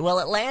 thank you. Well,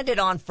 it landed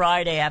on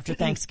Friday after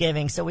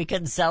Thanksgiving, so we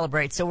couldn't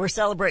celebrate. So we're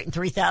celebrating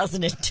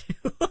 3002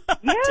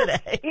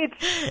 today.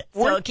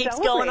 So it keeps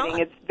going on.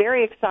 It's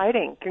very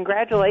exciting.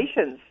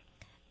 Congratulations.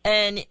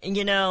 And,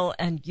 you know,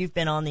 and you've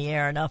been on the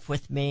air enough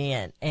with me,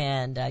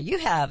 and you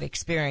have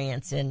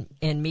experience in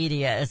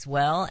media as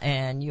well,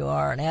 and you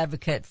are an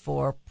advocate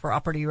for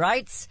property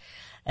rights.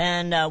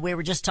 And we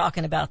were just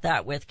talking about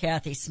that with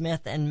Kathy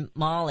Smith and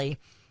Molly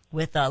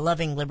with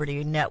Loving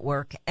Liberty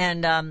Network.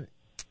 And,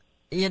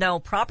 you know,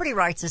 property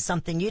rights is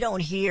something you don't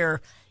hear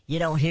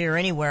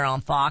anywhere on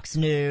Fox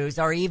News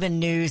or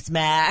even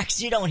Newsmax.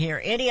 You don't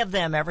hear any of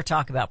them ever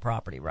talk about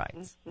property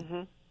rights.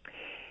 Mm-hmm.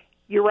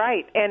 You're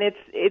right. And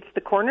it's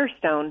the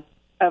cornerstone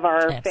of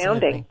our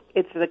founding.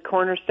 It's the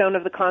cornerstone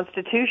of the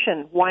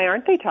Constitution. Why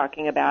aren't they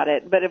talking about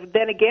it? But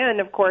then again,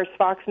 of course,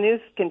 Fox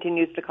News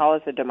continues to call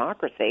us a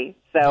democracy.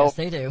 So, yes,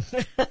 they do.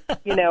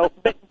 You know,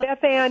 but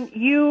Beth Ann,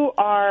 you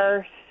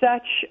are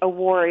such a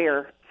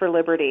warrior for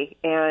liberty,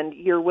 and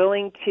you're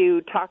willing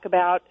to talk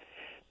about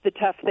the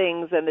tough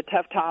things and the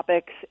tough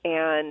topics,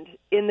 and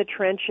in the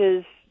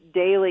trenches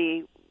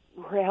daily,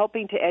 we're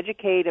helping to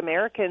educate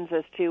Americans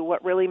as to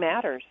what really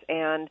matters.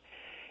 And,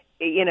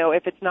 you know,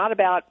 if it's not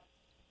about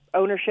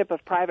ownership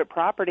of private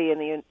property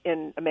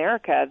in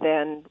America,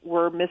 then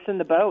we're missing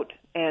the boat.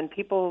 And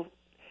people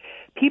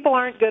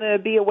aren't going to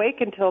be awake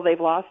until they've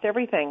lost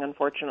everything,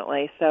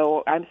 unfortunately.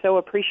 So I'm so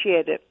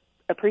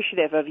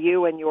appreciative of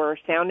you and your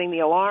sounding the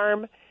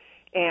alarm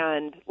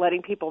and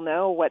letting people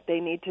know what they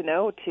need to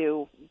know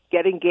to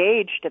get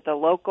engaged at the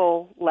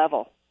local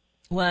level.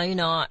 Well, you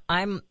know,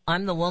 I'm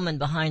the woman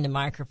behind the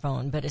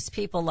microphone, but it's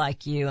people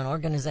like you and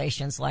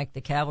organizations like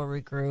the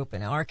Cavalry Group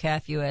and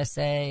RCAF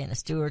USA and the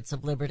Stewards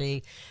of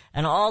Liberty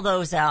and all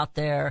those out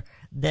there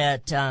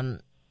that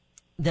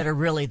are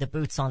really the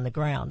boots on the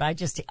ground. I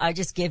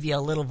just give you a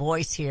little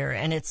voice here,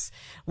 and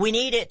we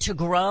need it to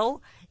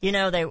grow. You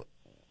know,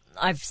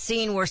 I've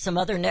seen where some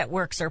other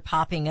networks are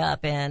popping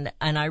up, and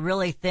I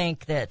really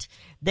think that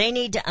they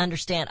need to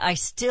understand. I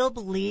still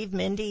believe,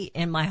 Mindy,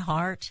 in my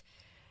heart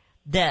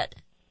that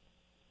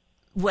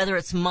whether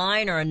it's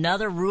mine or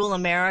another Rural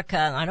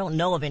America, I don't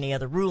know of any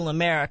other Rural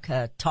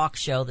America talk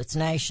show that's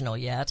national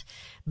yet,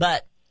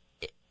 but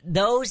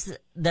those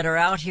that are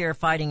out here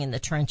fighting in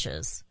the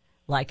trenches,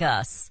 like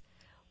us,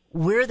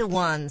 we're the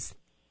ones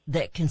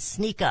that can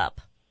sneak up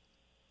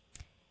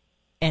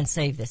and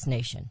save this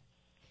nation.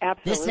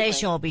 Absolutely. This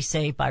nation will be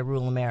saved by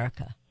Rural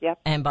America. Yep.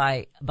 And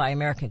by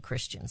American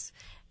Christians.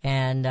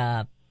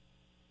 And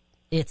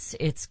it's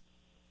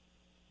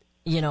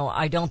you know,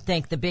 I don't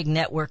think the big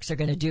networks are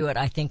going to do it.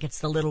 I think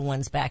it's the little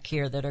ones back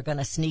here that are going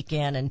to sneak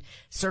in and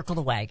circle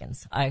the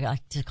wagons. I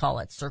like to call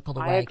it circle the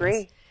wagons. I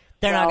agree.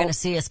 They're not going to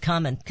see us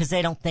coming because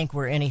they don't think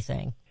we're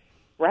anything.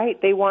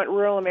 Right. They want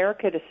rural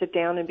America to sit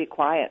down and be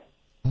quiet.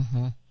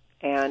 Mm-hmm.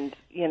 And,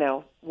 you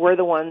know, we're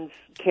the ones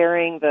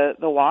carrying the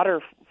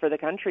water for the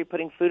country,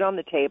 putting food on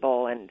the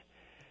table and,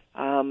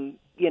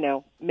 you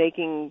know,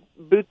 making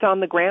boots on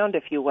the ground,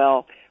 if you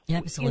will. Yeah,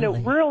 absolutely. You know,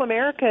 rural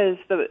America is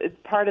the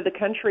part of the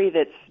country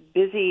that's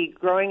busy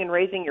growing and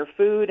raising your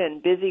food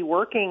and busy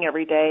working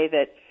every day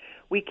that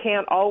we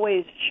can't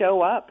always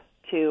show up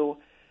to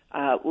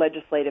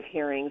legislative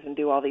hearings and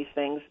do all these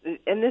things.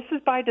 And this is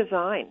by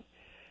design.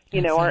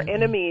 You know, our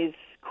enemies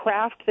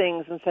craft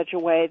things in such a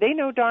way, they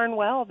know darn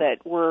well that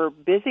we're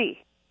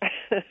busy,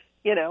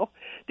 you know,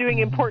 doing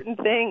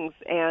important things.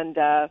 And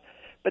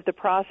but the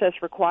process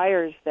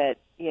requires that,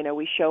 you know,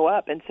 we show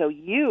up. And so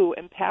you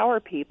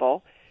empower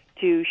people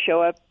to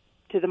show up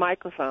to the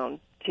microphone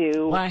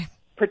to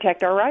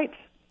protect our rights.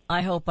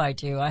 I hope I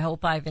do. I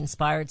hope I've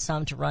inspired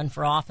some to run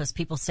for office.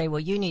 People say, well,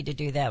 you need to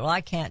do that. Well,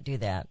 I can't do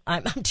that.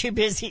 I'm too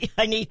busy.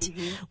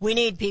 We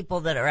need people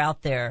that are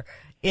out there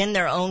in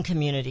their own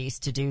communities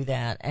to do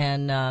that.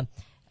 And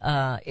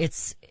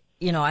it's,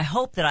 you know, I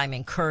hope that I'm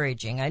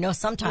encouraging. I know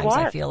sometimes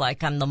I feel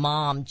like I'm the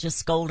mom just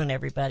scolding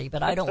everybody,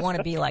 but I don't want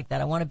to be like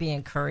that. I want to be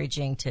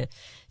encouraging to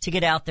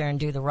get out there and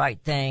do the right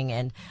thing.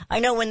 And I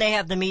know when they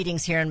have the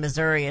meetings here in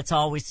Missouri, it's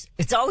always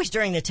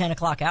during the 10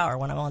 o'clock hour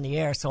when I'm on the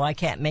air, so I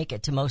can't make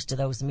it to most of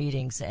those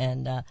meetings.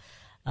 And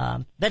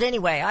but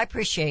anyway, I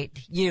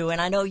appreciate you,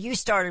 and I know you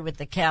started with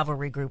the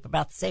Cavalry Group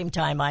about the same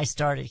time I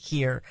started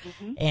here,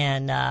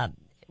 and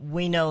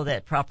we know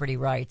that property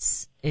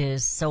rights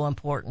is so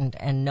important,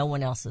 and no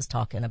one else is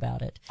talking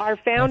about it. Our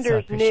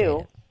founders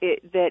knew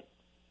that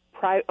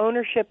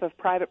ownership of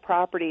private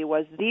property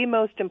was the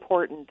most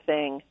important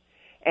thing,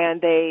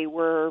 and they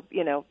were,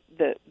 you know,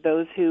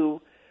 those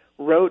who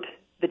wrote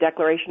the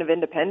Declaration of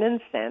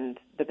Independence and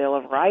the Bill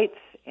of Rights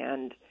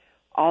and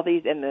all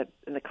these, and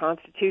the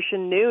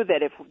Constitution knew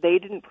that if they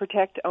didn't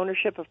protect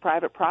ownership of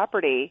private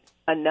property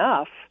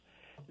enough,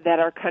 that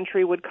our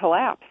country would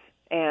collapse.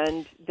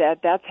 And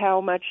that's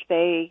how much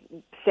they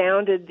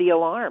sounded the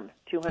alarm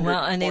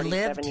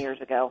 247 years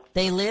ago.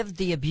 They lived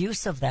the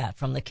abuse of that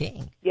from the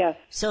king. Yes.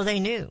 So they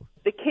knew.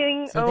 The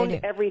king owned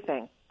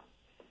everything.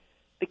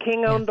 The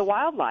king owned the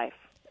wildlife.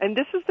 And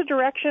this is the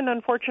direction,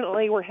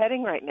 unfortunately, we're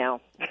heading right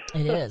now.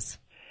 It is.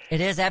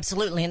 It is,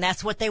 absolutely. And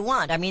that's what they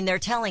want. I mean, they're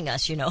telling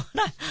us, you know.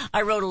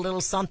 I wrote a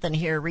little something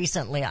here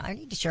recently. I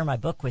need to share my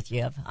book with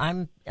you.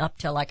 I'm up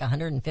to like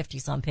 150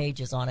 some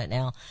pages on it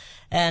now.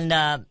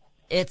 And,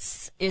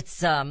 it's you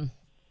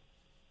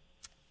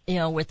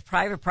know, with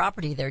private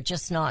property, they're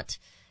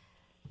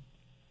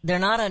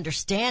not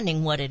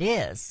understanding what it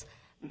is.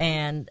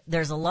 And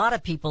there's a lot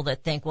of people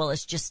that think, well,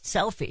 it's just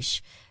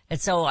selfish.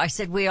 And so I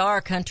said, we are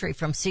a country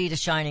from sea to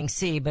shining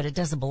sea, but it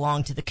doesn't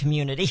belong to the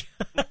community.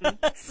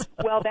 So.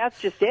 Well,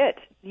 that's just it.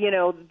 You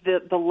know,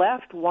 the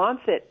left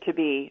wants it to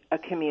be a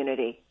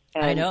community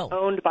and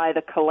owned by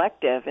the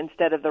collective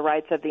instead of the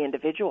rights of the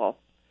individual,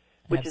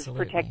 which is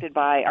protected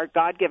by our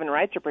God-given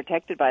rights are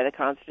protected by the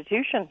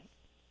Constitution.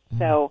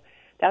 So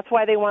that's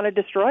why they want to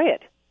destroy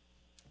it.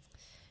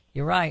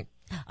 You're right.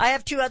 I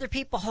have two other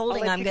people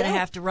holding. I'm going to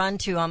have to run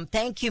to.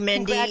 Thank you,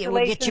 Mindy.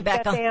 We'll get you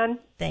back on.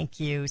 Thank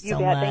you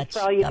so much. Thanks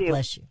for all you do. God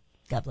bless you.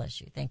 God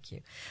bless you. Thank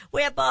you.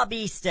 We have Bob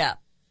Estep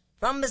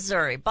from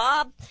Missouri.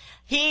 Bob,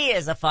 he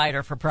is a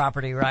fighter for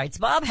property rights.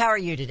 Bob, how are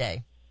you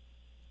today?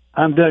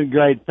 I'm doing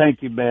great.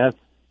 Thank you, Beth.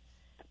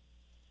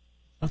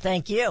 Well,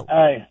 thank you.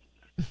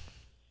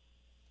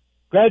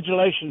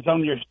 Congratulations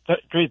on your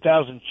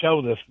 3,000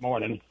 show this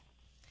morning.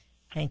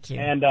 Thank you.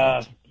 And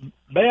Beth,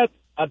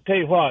 I'll tell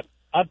you what,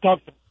 I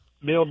talked to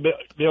Bill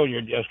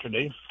Billiard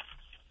yesterday,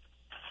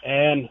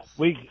 and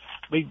we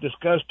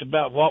discussed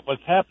about what was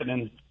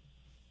happening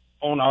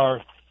on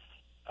our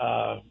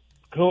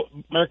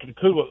American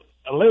Cuba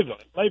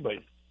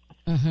labeling.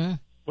 Mm-hmm.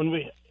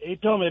 He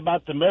told me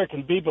about the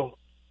American People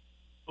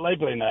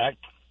Labeling Act,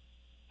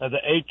 the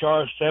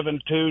HR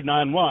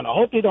 7291.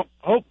 I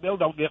hope Bill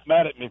don't get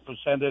mad at me for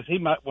saying this. He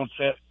might want to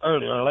say it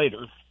earlier or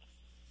later.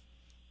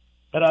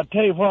 But I'll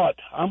tell you what,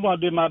 I'm going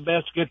to do my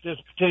best to get this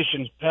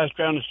petition passed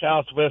around in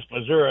Southwest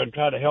Missouri and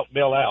try to help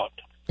Bill out.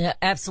 Yeah,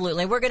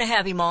 absolutely. We're going to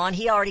have him on.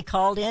 He already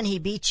called in. He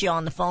beat you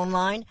on the phone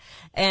line.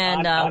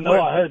 And I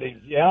know, I heard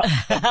him. Yeah.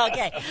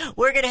 Okay.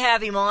 We're going to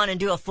have him on and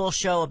do a full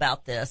show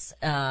about this,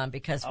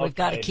 because we've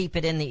got to keep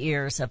it in the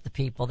ears of the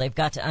people. They've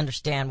got to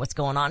understand what's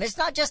going on. It's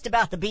not just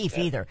about the beef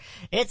either.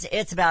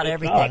 It's about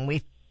everything.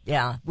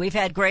 We've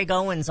had Greg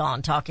Owens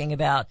on talking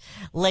about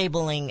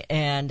labeling,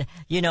 and,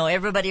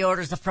 everybody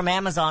orders from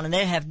Amazon and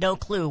they have no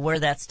clue where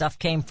that stuff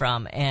came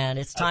from. And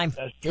it's time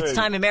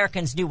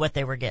Americans knew what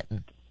they were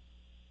getting.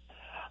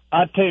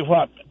 I tell you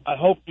what, I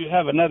hope you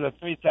have another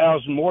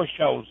 3,000 more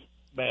shows,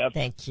 Beth.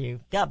 Thank you.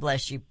 God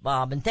bless you,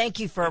 Bob. And thank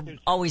you for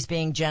always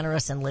being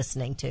generous and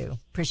listening, too.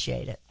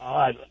 Appreciate it.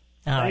 All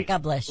right.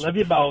 God bless you. Love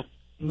you both.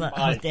 Bye.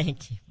 Bye.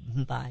 Thank you.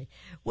 Bye.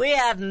 We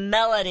have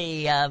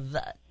Melody of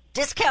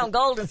Discount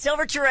Gold and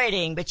Silver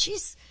Trading, but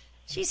she's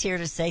here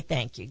to say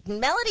thank you.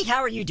 Melody,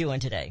 how are you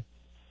doing today?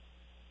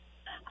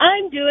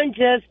 I'm doing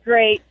just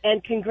great,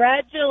 and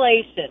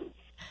congratulations.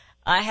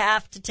 I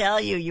have to tell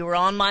you, you were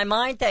on my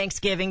mind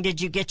Thanksgiving.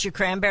 Did you get your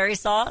cranberry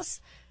sauce?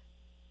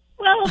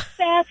 Well,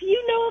 Beth,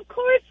 of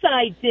course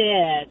I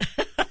did.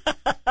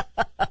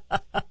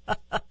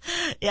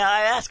 Yeah,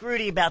 I asked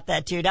Rudy about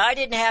that, too. Now, I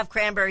didn't have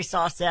cranberry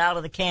sauce out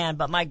of the can,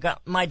 but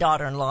my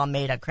daughter-in-law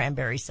made a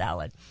cranberry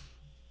salad.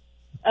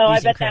 Oh,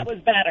 I bet that was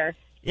better.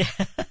 Yeah.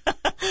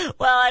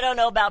 Well, I don't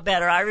know about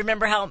better. I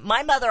remember how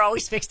my mother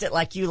always fixed it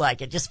like you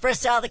like it, just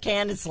pressed out of the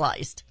can and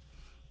sliced.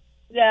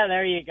 Yeah,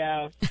 there you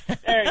go.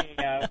 There you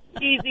go.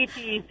 Easy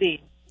peasy.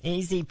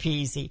 Easy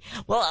peasy.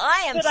 Well,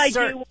 I am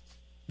certain.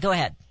 Go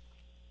ahead.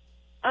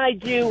 I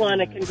do want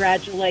to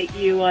congratulate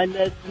you on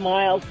this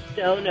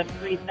milestone of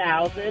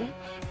 3,000.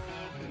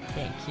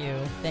 Thank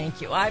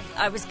you.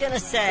 I was going to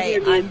say,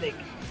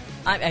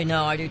 I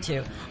know, I do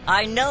too.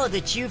 I know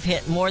that you've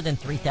hit more than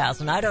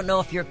 3,000. I don't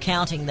know if you're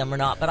counting them or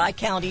not, but I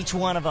count each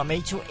one of them.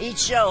 Each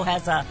show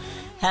has a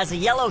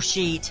yellow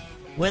sheet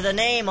with a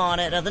name on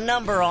it, or the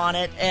number on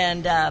it,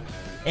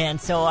 and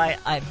so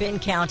I've been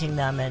counting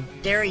them, and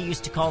Derry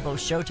used to call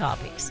those show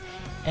topics.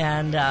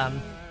 And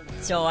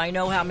so I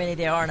know how many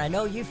there are, and I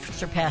know you've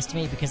surpassed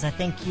me because I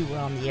think you were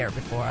on the air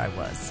before I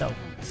was. So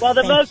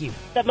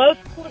the most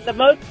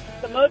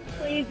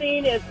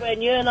pleasing is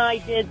when you and I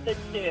did the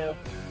 2.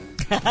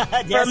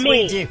 Yes,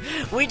 we do.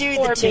 We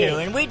do the 2,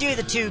 and we do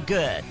the 2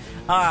 good.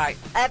 All right.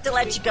 I have to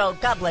let you go.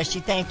 God bless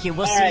you. Thank you.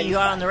 We'll see you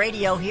on the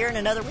radio here in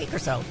another week or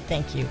so.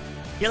 Thank you.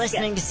 You're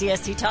listening to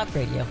CSC Talk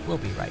Radio. We'll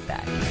be right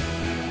back.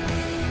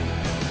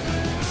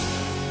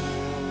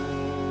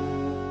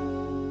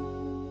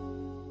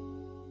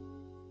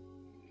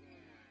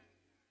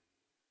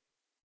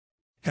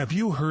 Have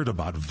you heard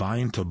about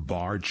Vine to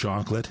Bar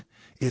chocolate?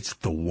 It's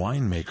the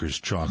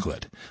winemaker's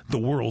chocolate, the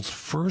world's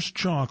first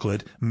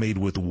chocolate made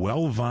with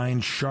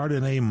well-vined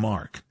Chardonnay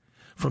marc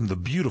from the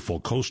beautiful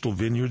coastal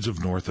vineyards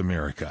of North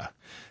America.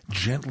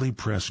 Gently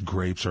pressed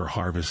grapes are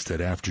harvested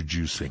after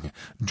juicing,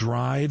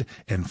 dried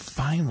and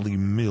finely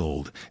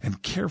milled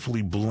and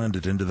carefully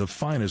blended into the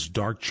finest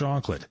dark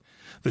chocolate.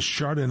 The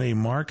Chardonnay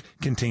marc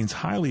contains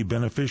highly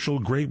beneficial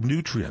grape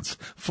nutrients,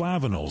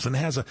 flavonols, and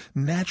has a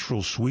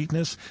natural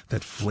sweetness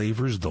that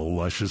flavors the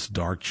luscious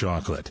dark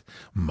chocolate.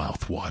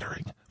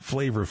 Mouth-watering,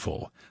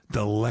 flavorful,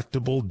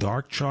 delectable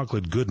dark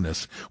chocolate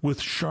goodness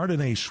with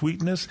Chardonnay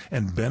sweetness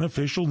and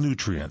beneficial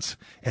nutrients.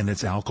 And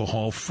it's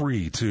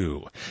alcohol-free,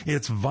 too.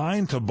 It's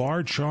Vine to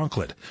Bar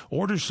chocolate.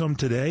 Order some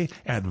today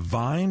at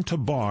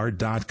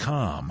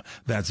vinetobar.com.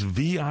 That's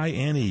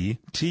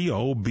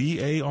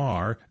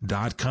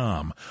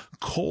vinetobar.com.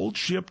 Cold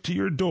shipped to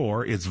your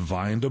door, it's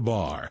Vine to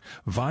Bar.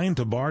 Vine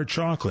to Bar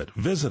chocolate.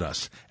 Visit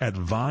us at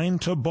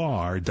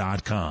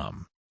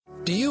vinetobar.com.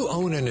 Do you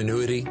own an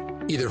annuity,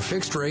 either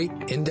fixed rate,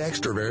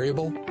 indexed, or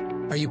variable?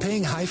 Are you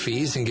paying high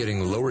fees and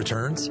getting low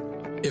returns?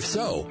 If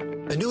so,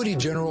 Annuity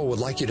General would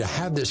like you to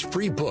have this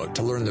free book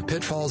to learn the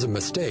pitfalls and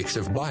mistakes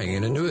of buying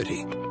an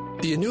annuity.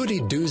 The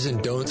Annuity Do's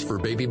and Don'ts for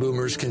Baby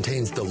Boomers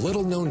contains the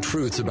little-known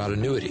truths about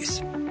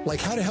annuities,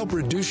 like how to help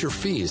reduce your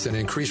fees and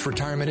increase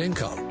retirement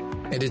income.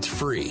 And it's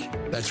free.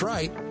 That's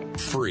right,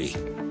 free.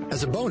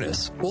 As a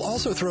bonus, we'll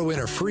also throw in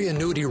a free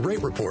annuity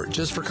rate report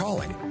just for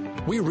calling.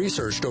 We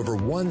researched over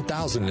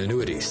 1,000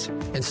 annuities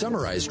and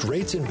summarized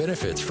rates and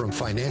benefits from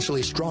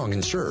financially strong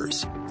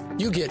insurers.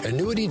 You get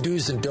Annuity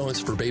Do's and Don'ts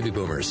for Baby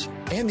Boomers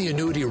and the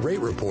Annuity Rate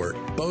Report,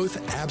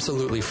 both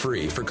absolutely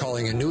free for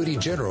calling Annuity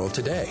General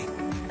today.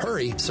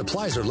 Hurry,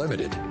 supplies are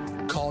limited.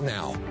 Call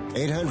now.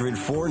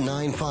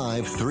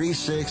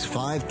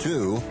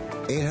 800-495-3652.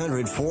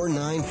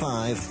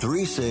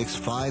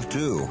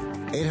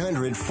 800-495-3652.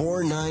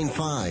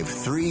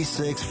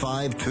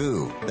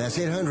 800-495-3652. That's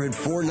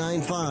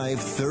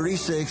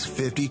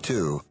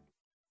 800-495-3652.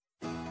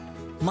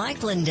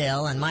 Mike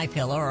Lindell and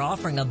MyPillow are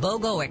offering a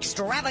BOGO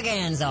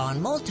extravaganza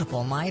on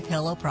multiple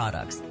MyPillow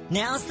products.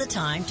 Now's the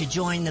time to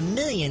join the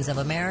millions of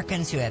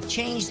Americans who have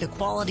changed the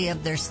quality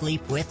of their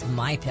sleep with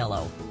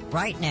MyPillow.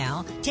 Right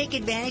now, take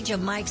advantage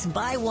of Mike's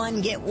buy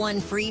one, get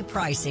one free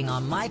pricing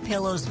on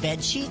MyPillow's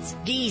bed sheets,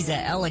 Giza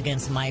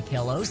Elegance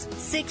MyPillows,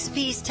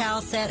 6-piece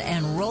towel set,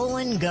 and Roll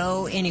and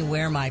Go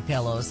Anywhere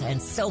MyPillows,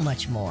 and so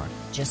much more.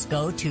 Just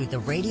go to the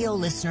radio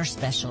listener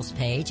specials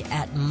page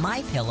at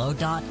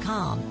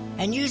MyPillow.com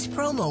and use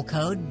promo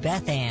code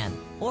BethAnn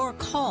or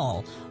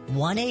call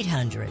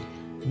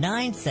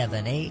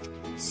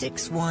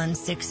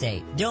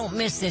 1-800-978-6168. Don't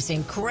miss this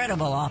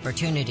incredible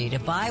opportunity to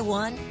buy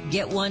one,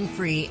 get one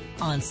free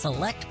on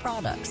select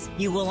products.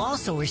 You will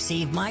also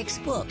receive Mike's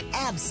book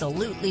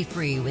absolutely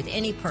free with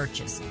any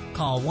purchase.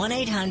 Call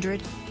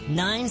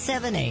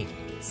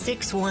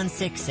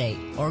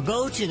 1-800-978-6168 or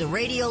go to the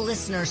radio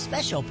listener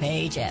special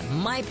page at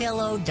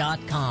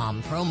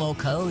MyPillow.com. Promo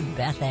code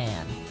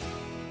BethAnn.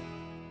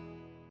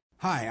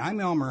 Hi, I'm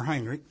Elmer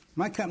Heinrich.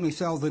 My company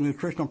sells a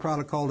nutritional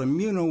product called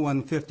Immuno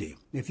 150.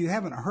 If you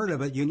haven't heard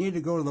of it, you need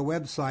to go to the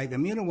website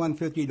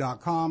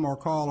immuno150.com or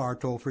call our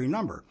toll-free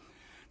number.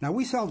 Now,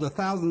 we sell to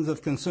thousands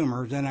of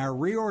consumers, and our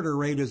reorder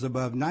rate is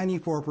above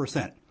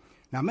 94%.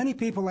 Now, many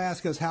people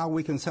ask us how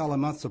we can sell a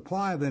month's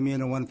supply of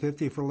Immuno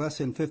 150 for less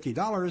than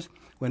 $50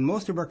 when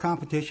most of our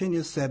competition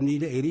is $70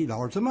 to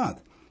 $80 a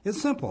month.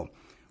 It's simple.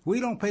 We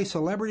don't pay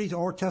celebrities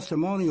or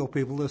testimonial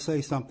people to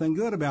say something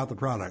good about the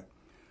product.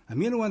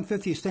 Immuno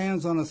 150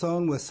 stands on its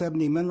own with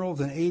 70 minerals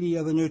and 80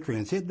 other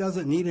nutrients. It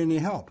doesn't need any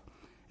help,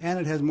 and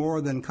it has more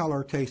than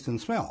color, taste,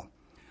 and smell.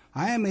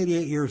 I am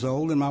 88 years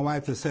old, and my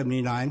wife is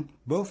 79,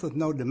 both with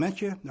no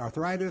dementia,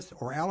 arthritis,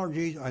 or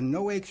allergies, and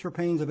no aches or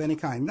pains of any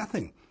kind,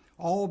 nothing,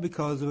 all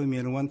because of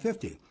Immuno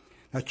 150.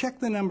 Now check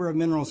the number of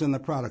minerals in the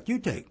product you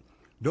take.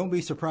 Don't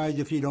be surprised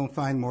if you don't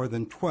find more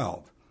than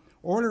 12.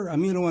 Order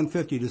Immuno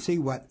 150 to see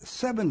what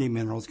 70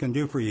 minerals can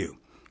do for you.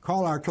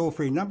 Call our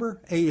toll-free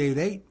number,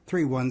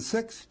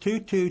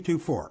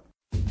 888-316-2224.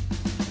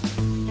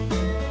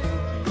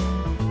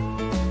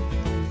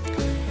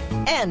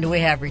 And we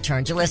have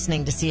returned. You're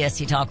listening to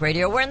CSC Talk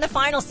Radio. We're in the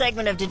final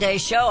segment of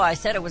today's show. I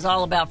said it was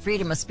all about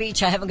freedom of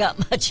speech. I haven't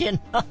got much in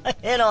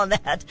on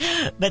that,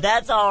 but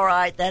that's all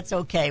right. That's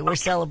okay. We're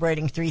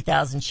celebrating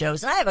 3,000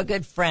 shows. And I have a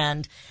good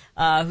friend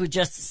who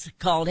just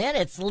called in.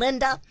 It's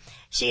Linda.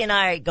 She and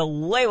I go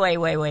way, way,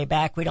 way, way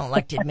back. We don't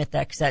like to admit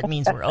that because that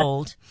means we're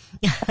old.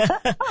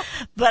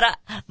 But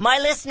my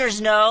listeners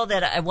know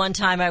that at one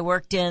time I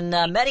worked in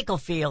the medical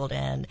field,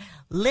 and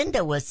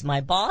Linda was my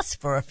boss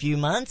for a few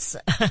months.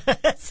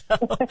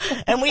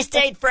 And we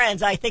stayed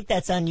friends. I think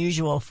that's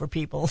unusual for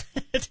people.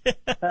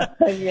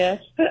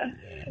 Yes.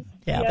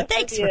 Yeah, but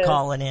thanks for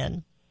calling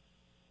in.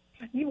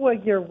 Well,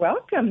 you're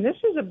welcome. This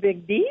is a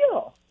big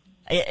deal.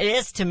 It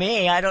is to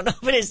me. I don't know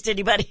if it is to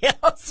anybody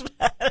else.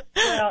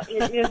 Well,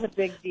 it is a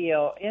big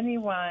deal.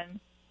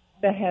 Anyone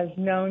that has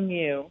known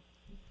you,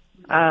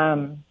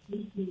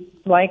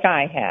 like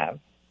I have,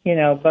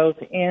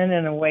 both in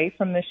and away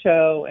from the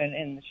show and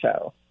in the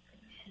show,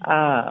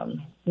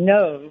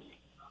 knows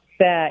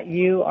that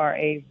you are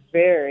a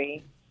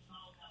very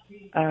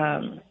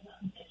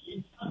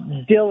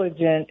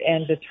diligent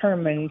and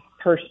determined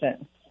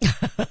person.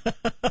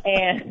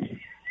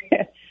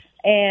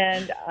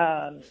 and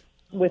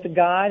with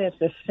God at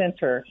the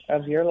center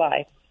of your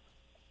life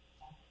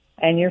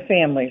and your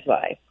family's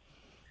life,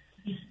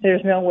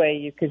 there's no way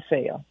you could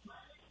fail.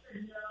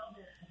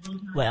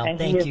 Well,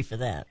 thank you for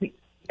that.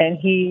 And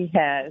He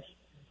has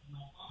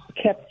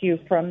kept you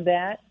from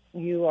that.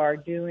 You are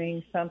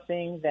doing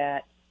something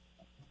that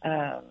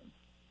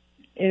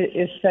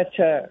is such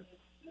a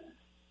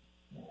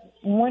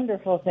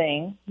wonderful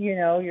thing.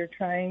 You're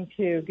trying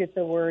to get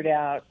the word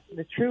out,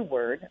 the true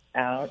word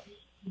out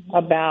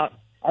about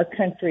our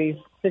country's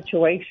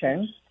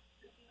situation,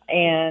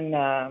 and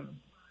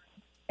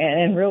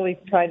really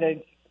try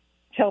to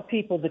tell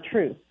people the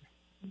truth.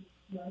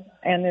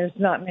 And there's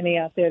not many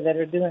out there that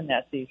are doing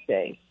that these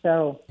days.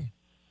 So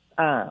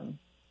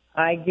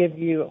I give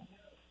you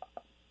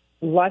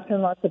lots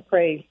and lots of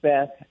praise,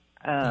 Beth.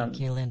 Thank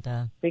you,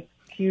 Linda. Because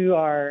you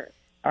are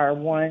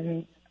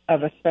one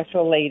of a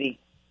special lady.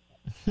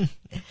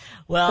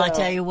 Well, I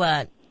tell you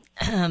what,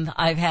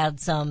 I've had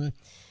some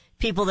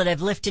people that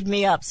have lifted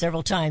me up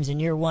several times,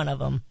 and you're one of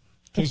them.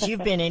 Because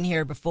you've been in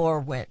here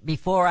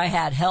before I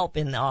had help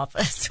in the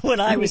office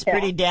when I was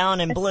pretty down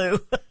and blue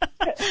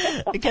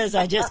because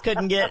I just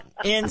couldn't get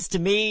ends to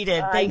meet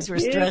and things were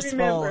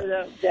stressful. I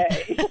remember those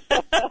days.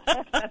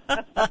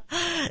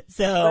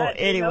 So but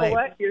anyway, you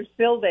know what? You're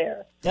still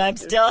there. I'm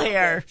still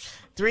here.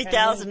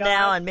 3,000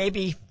 now, and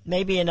maybe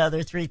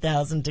another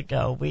 3,000 to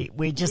go.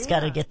 We just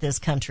got to get this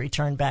country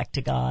turned back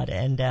to God.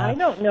 And I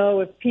don't know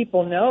if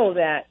people know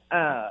that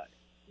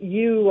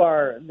you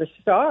are the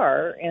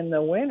star and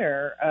the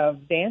winner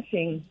of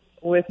Dancing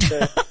with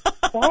the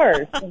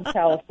Stars in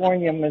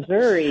California,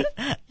 Missouri.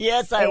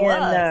 Yes, I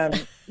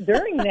was.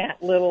 During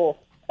that little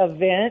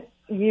event,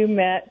 you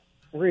met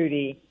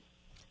Rudy.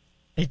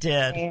 I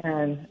did.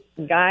 And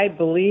I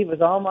believe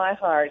with all my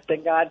heart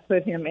that God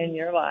put him in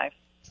your life.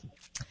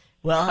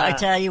 Well, I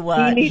tell you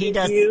what, he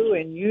needed you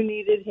and you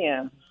needed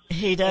him.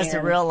 He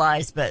doesn't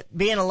realize, but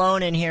being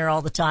alone in here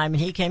all the time,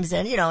 and he came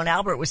in, and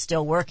Albert was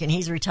still working.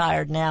 He's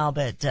retired now,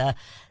 but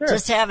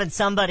just having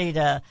somebody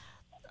to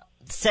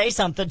say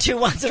something to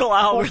once in a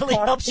while really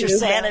helps your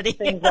sanity.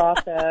 Things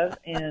off of,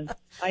 and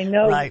I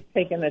know he's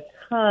taken a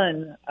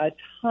ton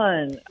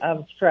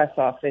of stress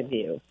off of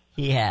you.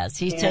 He has.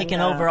 He's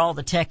taken over all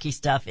the techie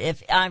stuff.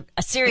 If I'm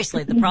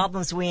seriously, the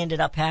problems we ended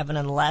up having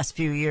in the last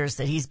few years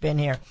that he's been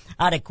here,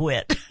 I'd have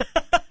quit.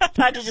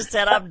 I'd have just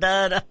said, I'm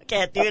done. I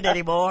can't do it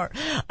anymore.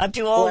 I'm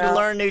too old to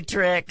learn new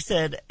tricks.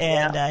 And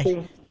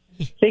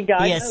see,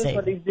 God knows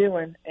what he's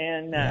doing.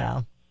 And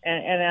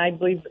I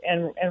believe,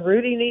 and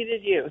Rudy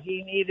needed you.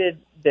 He needed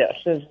this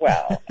as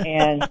well.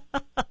 And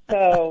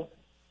so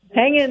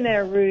hang in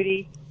there,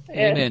 Rudy.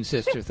 Amen,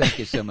 sister. Thank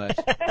you so much.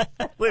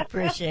 We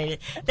appreciate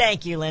it.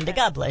 Thank you, Linda.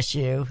 God bless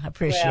you. I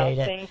appreciate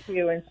it. Thank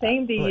you. And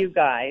same to you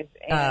guys.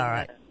 And all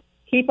right.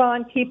 Keep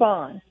on.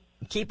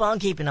 Keep on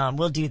keeping on.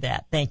 We'll do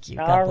that. Thank you.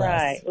 God all bless.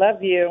 Right.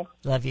 Love you.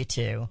 Love you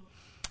too.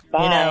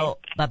 Bye.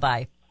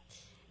 Bye-bye.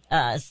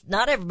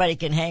 Not everybody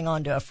can hang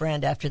on to a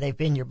friend after they've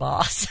been your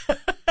boss.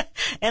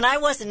 And I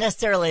wasn't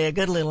necessarily a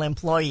good little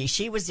employee.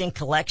 She was in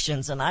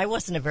collections, and I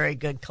wasn't a very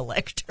good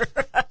collector.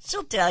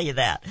 She'll tell you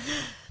that.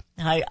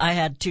 I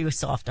had too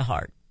soft a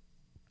heart.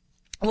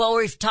 Well,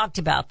 we've talked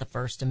about the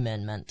First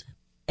Amendment,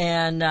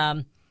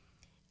 and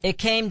it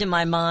came to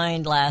my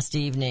mind last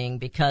evening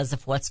because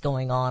of what's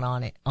going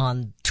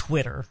on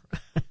Twitter.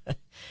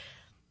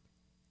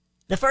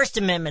 The First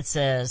Amendment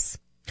says,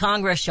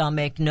 Congress shall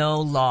make no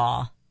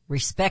law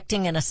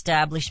respecting an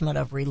establishment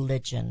of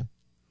religion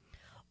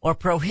or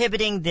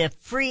prohibiting the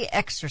free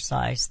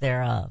exercise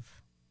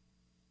thereof,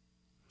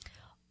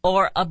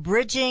 or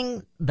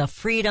abridging the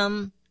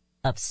freedom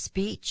of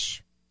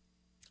speech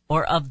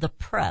or of the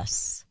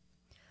press,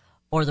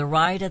 or the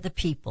right of the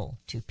people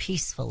to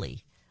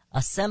peacefully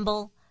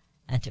assemble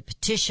and to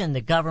petition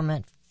the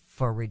government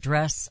for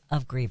redress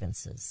of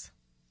grievances.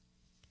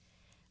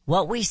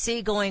 What we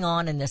see going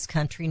on in this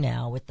country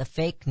now with the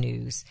fake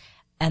news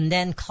and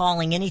then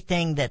calling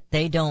anything that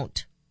they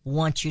don't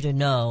want you to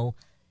know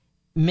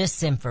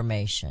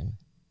misinformation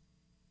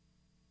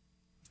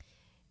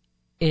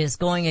is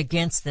going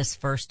against this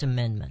First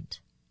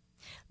Amendment.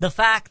 The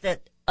fact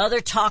that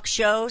other talk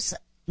shows,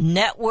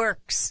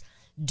 networks,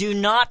 do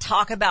not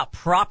talk about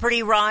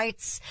property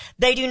rights.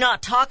 They do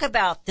not talk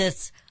about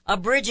this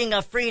abridging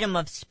of freedom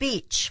of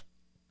speech.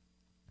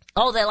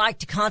 Oh, they like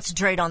to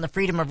concentrate on the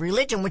freedom of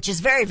religion, which is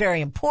very,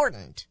 very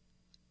important.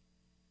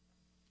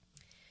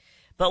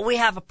 But we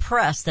have a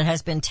press that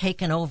has been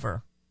taken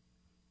over,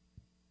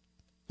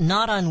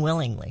 not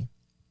unwillingly,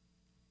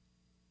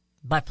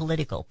 by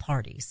political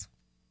parties.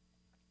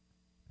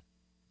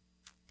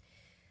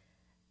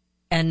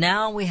 And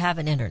now we have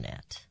an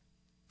internet.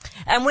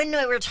 And when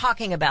we were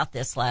talking about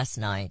this last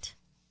night,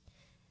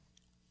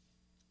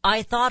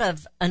 I thought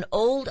of an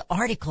old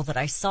article that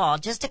I saw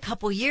just a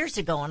couple years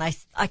ago, and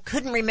I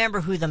couldn't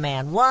remember who the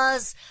man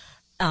was,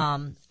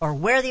 or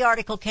where the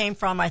article came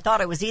from. I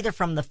thought it was either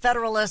from the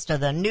Federalist or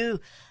the New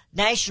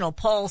National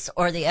Pulse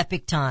or the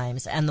Epic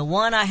Times. And the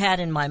one I had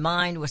in my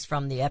mind was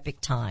from the Epic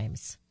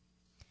Times.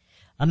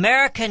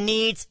 America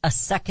needs a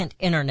second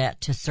internet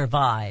to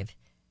survive.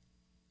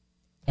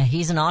 And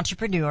he's an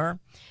entrepreneur.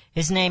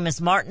 His name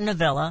is Martin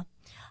Avila.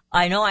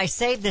 I know I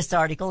saved this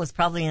article. It's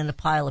probably in the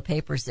pile of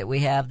papers that we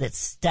have that's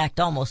stacked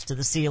almost to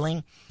the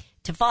ceiling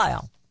to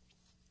file.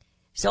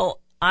 So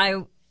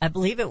I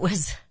believe it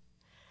was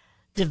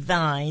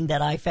divine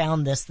that I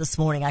found this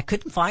morning. I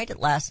couldn't find it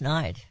last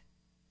night.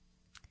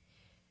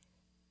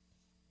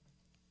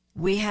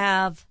 We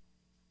have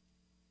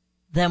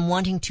them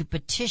wanting to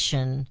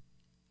petition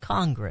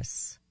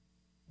Congress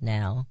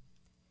now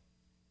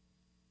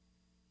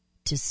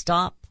to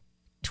stop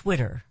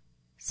Twitter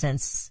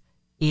since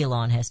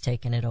Elon has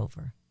taken it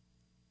over.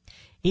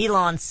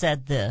 Elon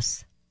said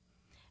this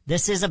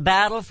is a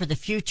battle for the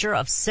future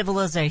of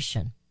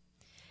civilization.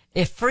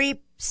 If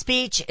free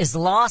speech is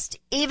lost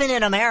even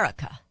in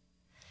America,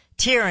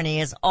 tyranny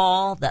is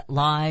all that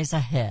lies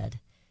ahead.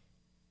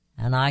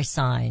 And I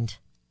signed,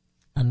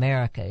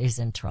 America is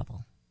in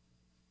trouble.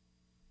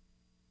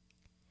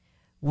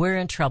 We're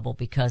in trouble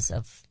because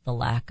of the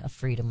lack of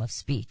freedom of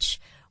speech.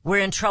 We're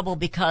in trouble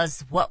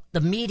because what the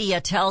media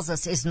tells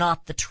us is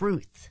not the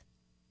truth.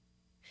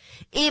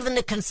 Even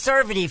the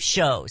conservative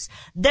shows,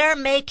 they're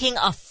making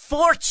a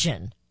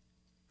fortune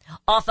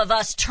off of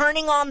us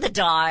turning on the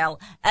dial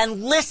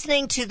and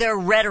listening to their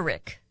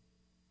rhetoric.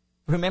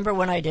 Remember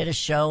when I did a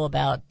show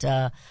about,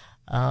 I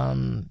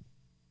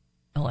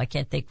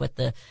can't think what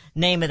the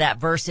name of that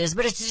verse is,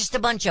 but it's just a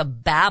bunch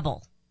of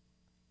babble.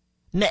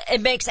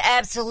 It makes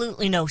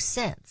absolutely no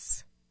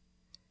sense.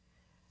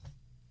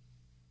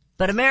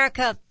 But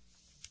America,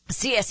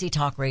 CSC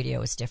Talk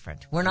Radio is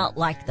different. We're not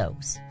like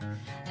those.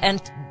 And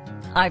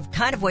I've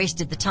kind of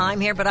wasted the time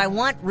here, but I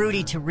want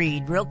Rudy to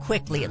read real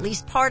quickly at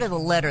least part of the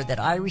letter that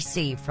I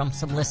received from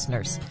some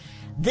listeners.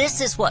 This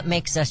is what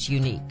makes us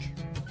unique.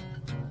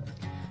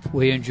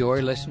 We enjoy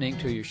listening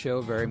to your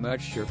show very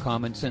much. Your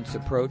common sense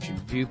approach and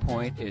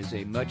viewpoint is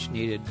a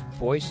much-needed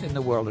voice in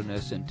the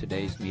wilderness in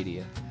today's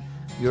media.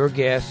 Your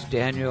guests,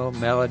 Daniel,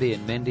 Melody,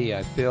 and Mindy,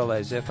 I feel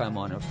as if I'm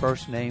on a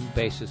first-name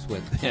basis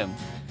with them.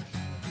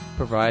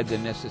 Provide the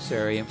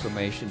necessary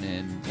information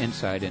and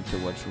insight into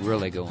what's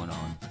really going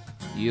on.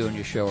 You and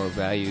your show are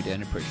valued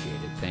and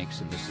appreciated.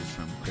 Thanks, and this is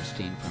from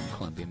Christine from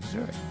Columbia,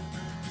 Missouri.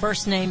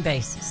 First-name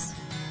basis.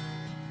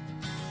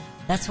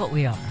 That's what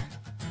we are.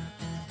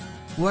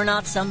 We're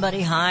not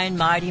somebody high and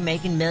mighty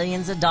making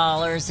millions of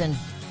dollars and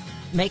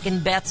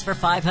making bets for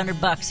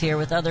 $500 here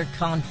with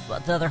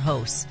other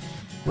hosts.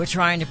 We're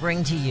trying to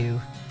bring to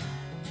you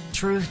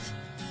truth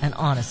and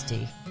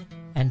honesty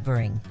and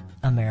bring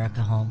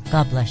America home.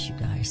 God bless you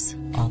guys.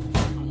 All the way.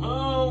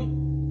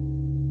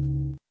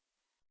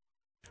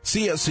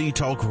 CSC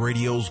Talk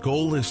Radio's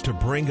goal is to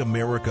bring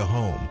America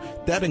home.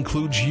 That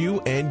includes you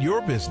and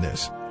your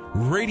business.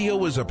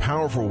 Radio is a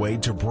powerful way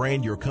to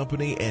brand your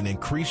company and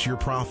increase your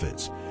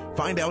profits.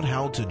 Find out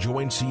how to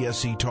join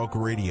CSC Talk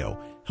Radio,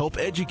 help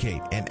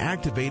educate and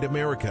activate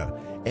America,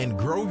 and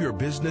grow your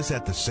business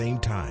at the same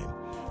time.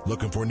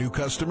 Looking for new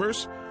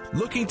customers?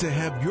 Looking to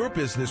have your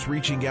business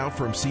reaching out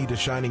from sea to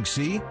shining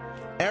sea?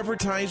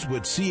 Advertise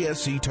with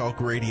CSC Talk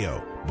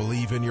Radio.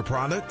 Believe in your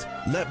product?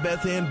 Let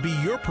Beth Ann be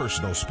your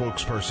personal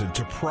spokesperson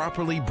to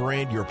properly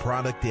brand your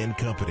product and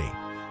company.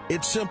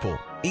 It's simple,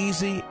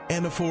 easy,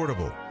 and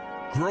affordable.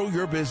 Grow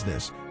your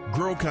business,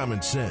 grow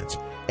common sense,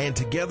 and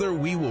together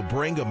we will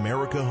bring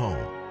America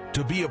home.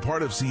 To be a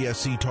part of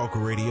CSC Talk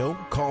Radio,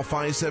 call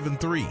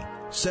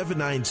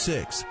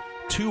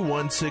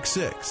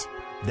 573-796-2166.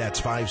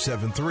 That's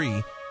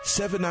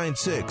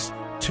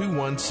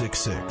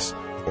 573-796-2166.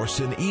 Or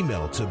send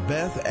email to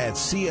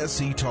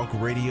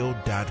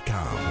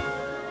beth@csctalkradio.com.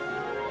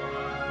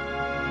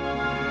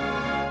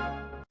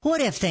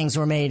 What if things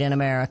were made in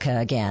America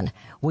again?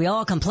 We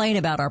all complain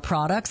about our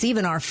products,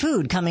 even our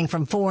food coming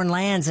from foreign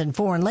lands and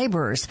foreign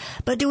laborers.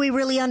 But do we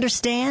really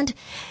understand?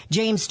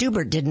 James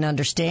Stubert didn't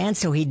understand,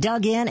 so he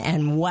dug in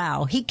and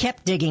wow, he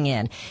kept digging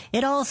in.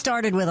 It all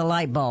started with a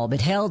light bulb.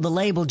 It held the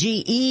label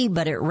GE,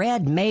 but it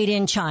read Made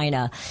in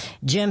China.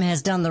 Jim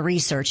has done the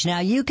research.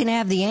 Now you can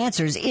have the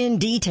answers in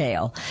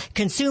detail.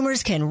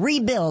 Consumers can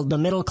rebuild the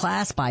middle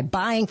class by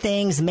buying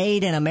things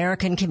made in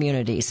American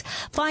communities.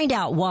 Find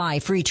out why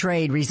free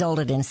trade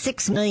resulted in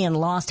 6 million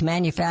lost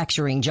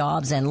manufacturing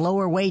jobs and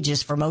lower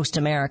wages for most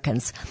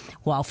Americans.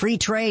 While free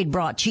trade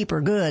brought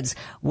cheaper goods,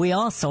 we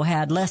also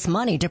had less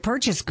money to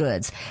purchase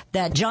goods.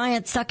 That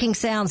giant sucking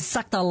sound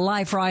sucked the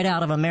life right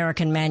out of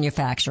American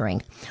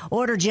manufacturing.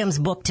 Order Jim's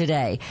book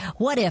today.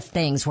 What if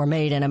things were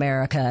made in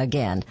America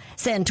again?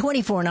 Send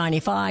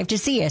 $24.95 to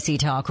CSC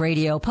Talk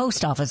Radio,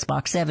 Post Office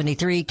Box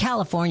 73,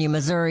 California,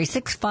 Missouri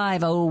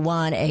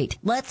 65018.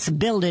 Let's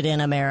build it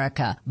in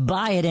America,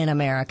 buy it in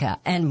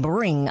America, and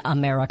bring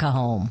America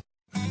home.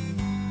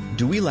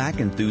 Do we lack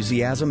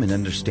enthusiasm and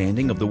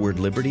understanding of the word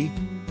liberty?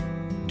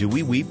 Do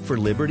we weep for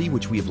liberty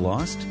which we have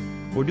lost?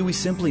 Or do we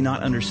simply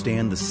not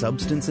understand the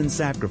substance and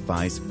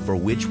sacrifice for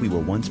which we were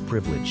once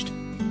privileged?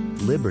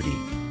 Liberty.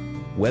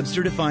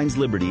 Webster defines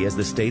liberty as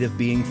the state of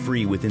being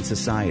free within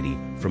society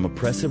from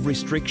oppressive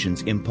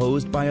restrictions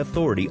imposed by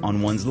authority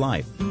on one's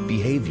life,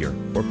 behavior,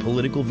 or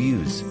political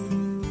views.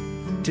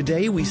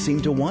 Today we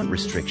seem to want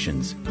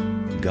restrictions.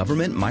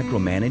 Government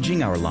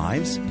micromanaging our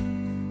lives?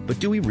 But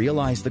do we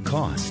realize the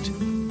cost?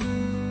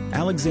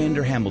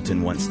 Alexander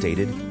Hamilton once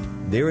stated,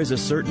 "There is a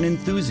certain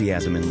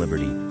enthusiasm in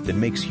liberty that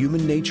makes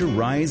human nature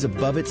rise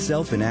above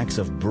itself in acts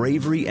of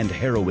bravery and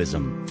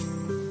heroism."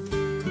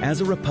 As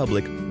a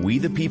republic, we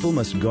the people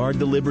must guard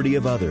the liberty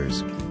of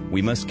others.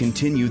 We must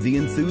continue the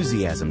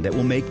enthusiasm that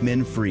will make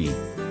men free.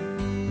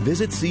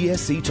 Visit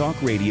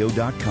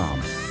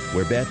csctalkradio.com,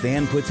 where Beth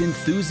Ann puts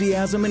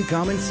enthusiasm and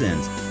common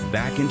sense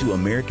back into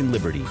American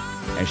liberty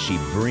as she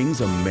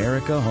brings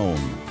America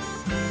home.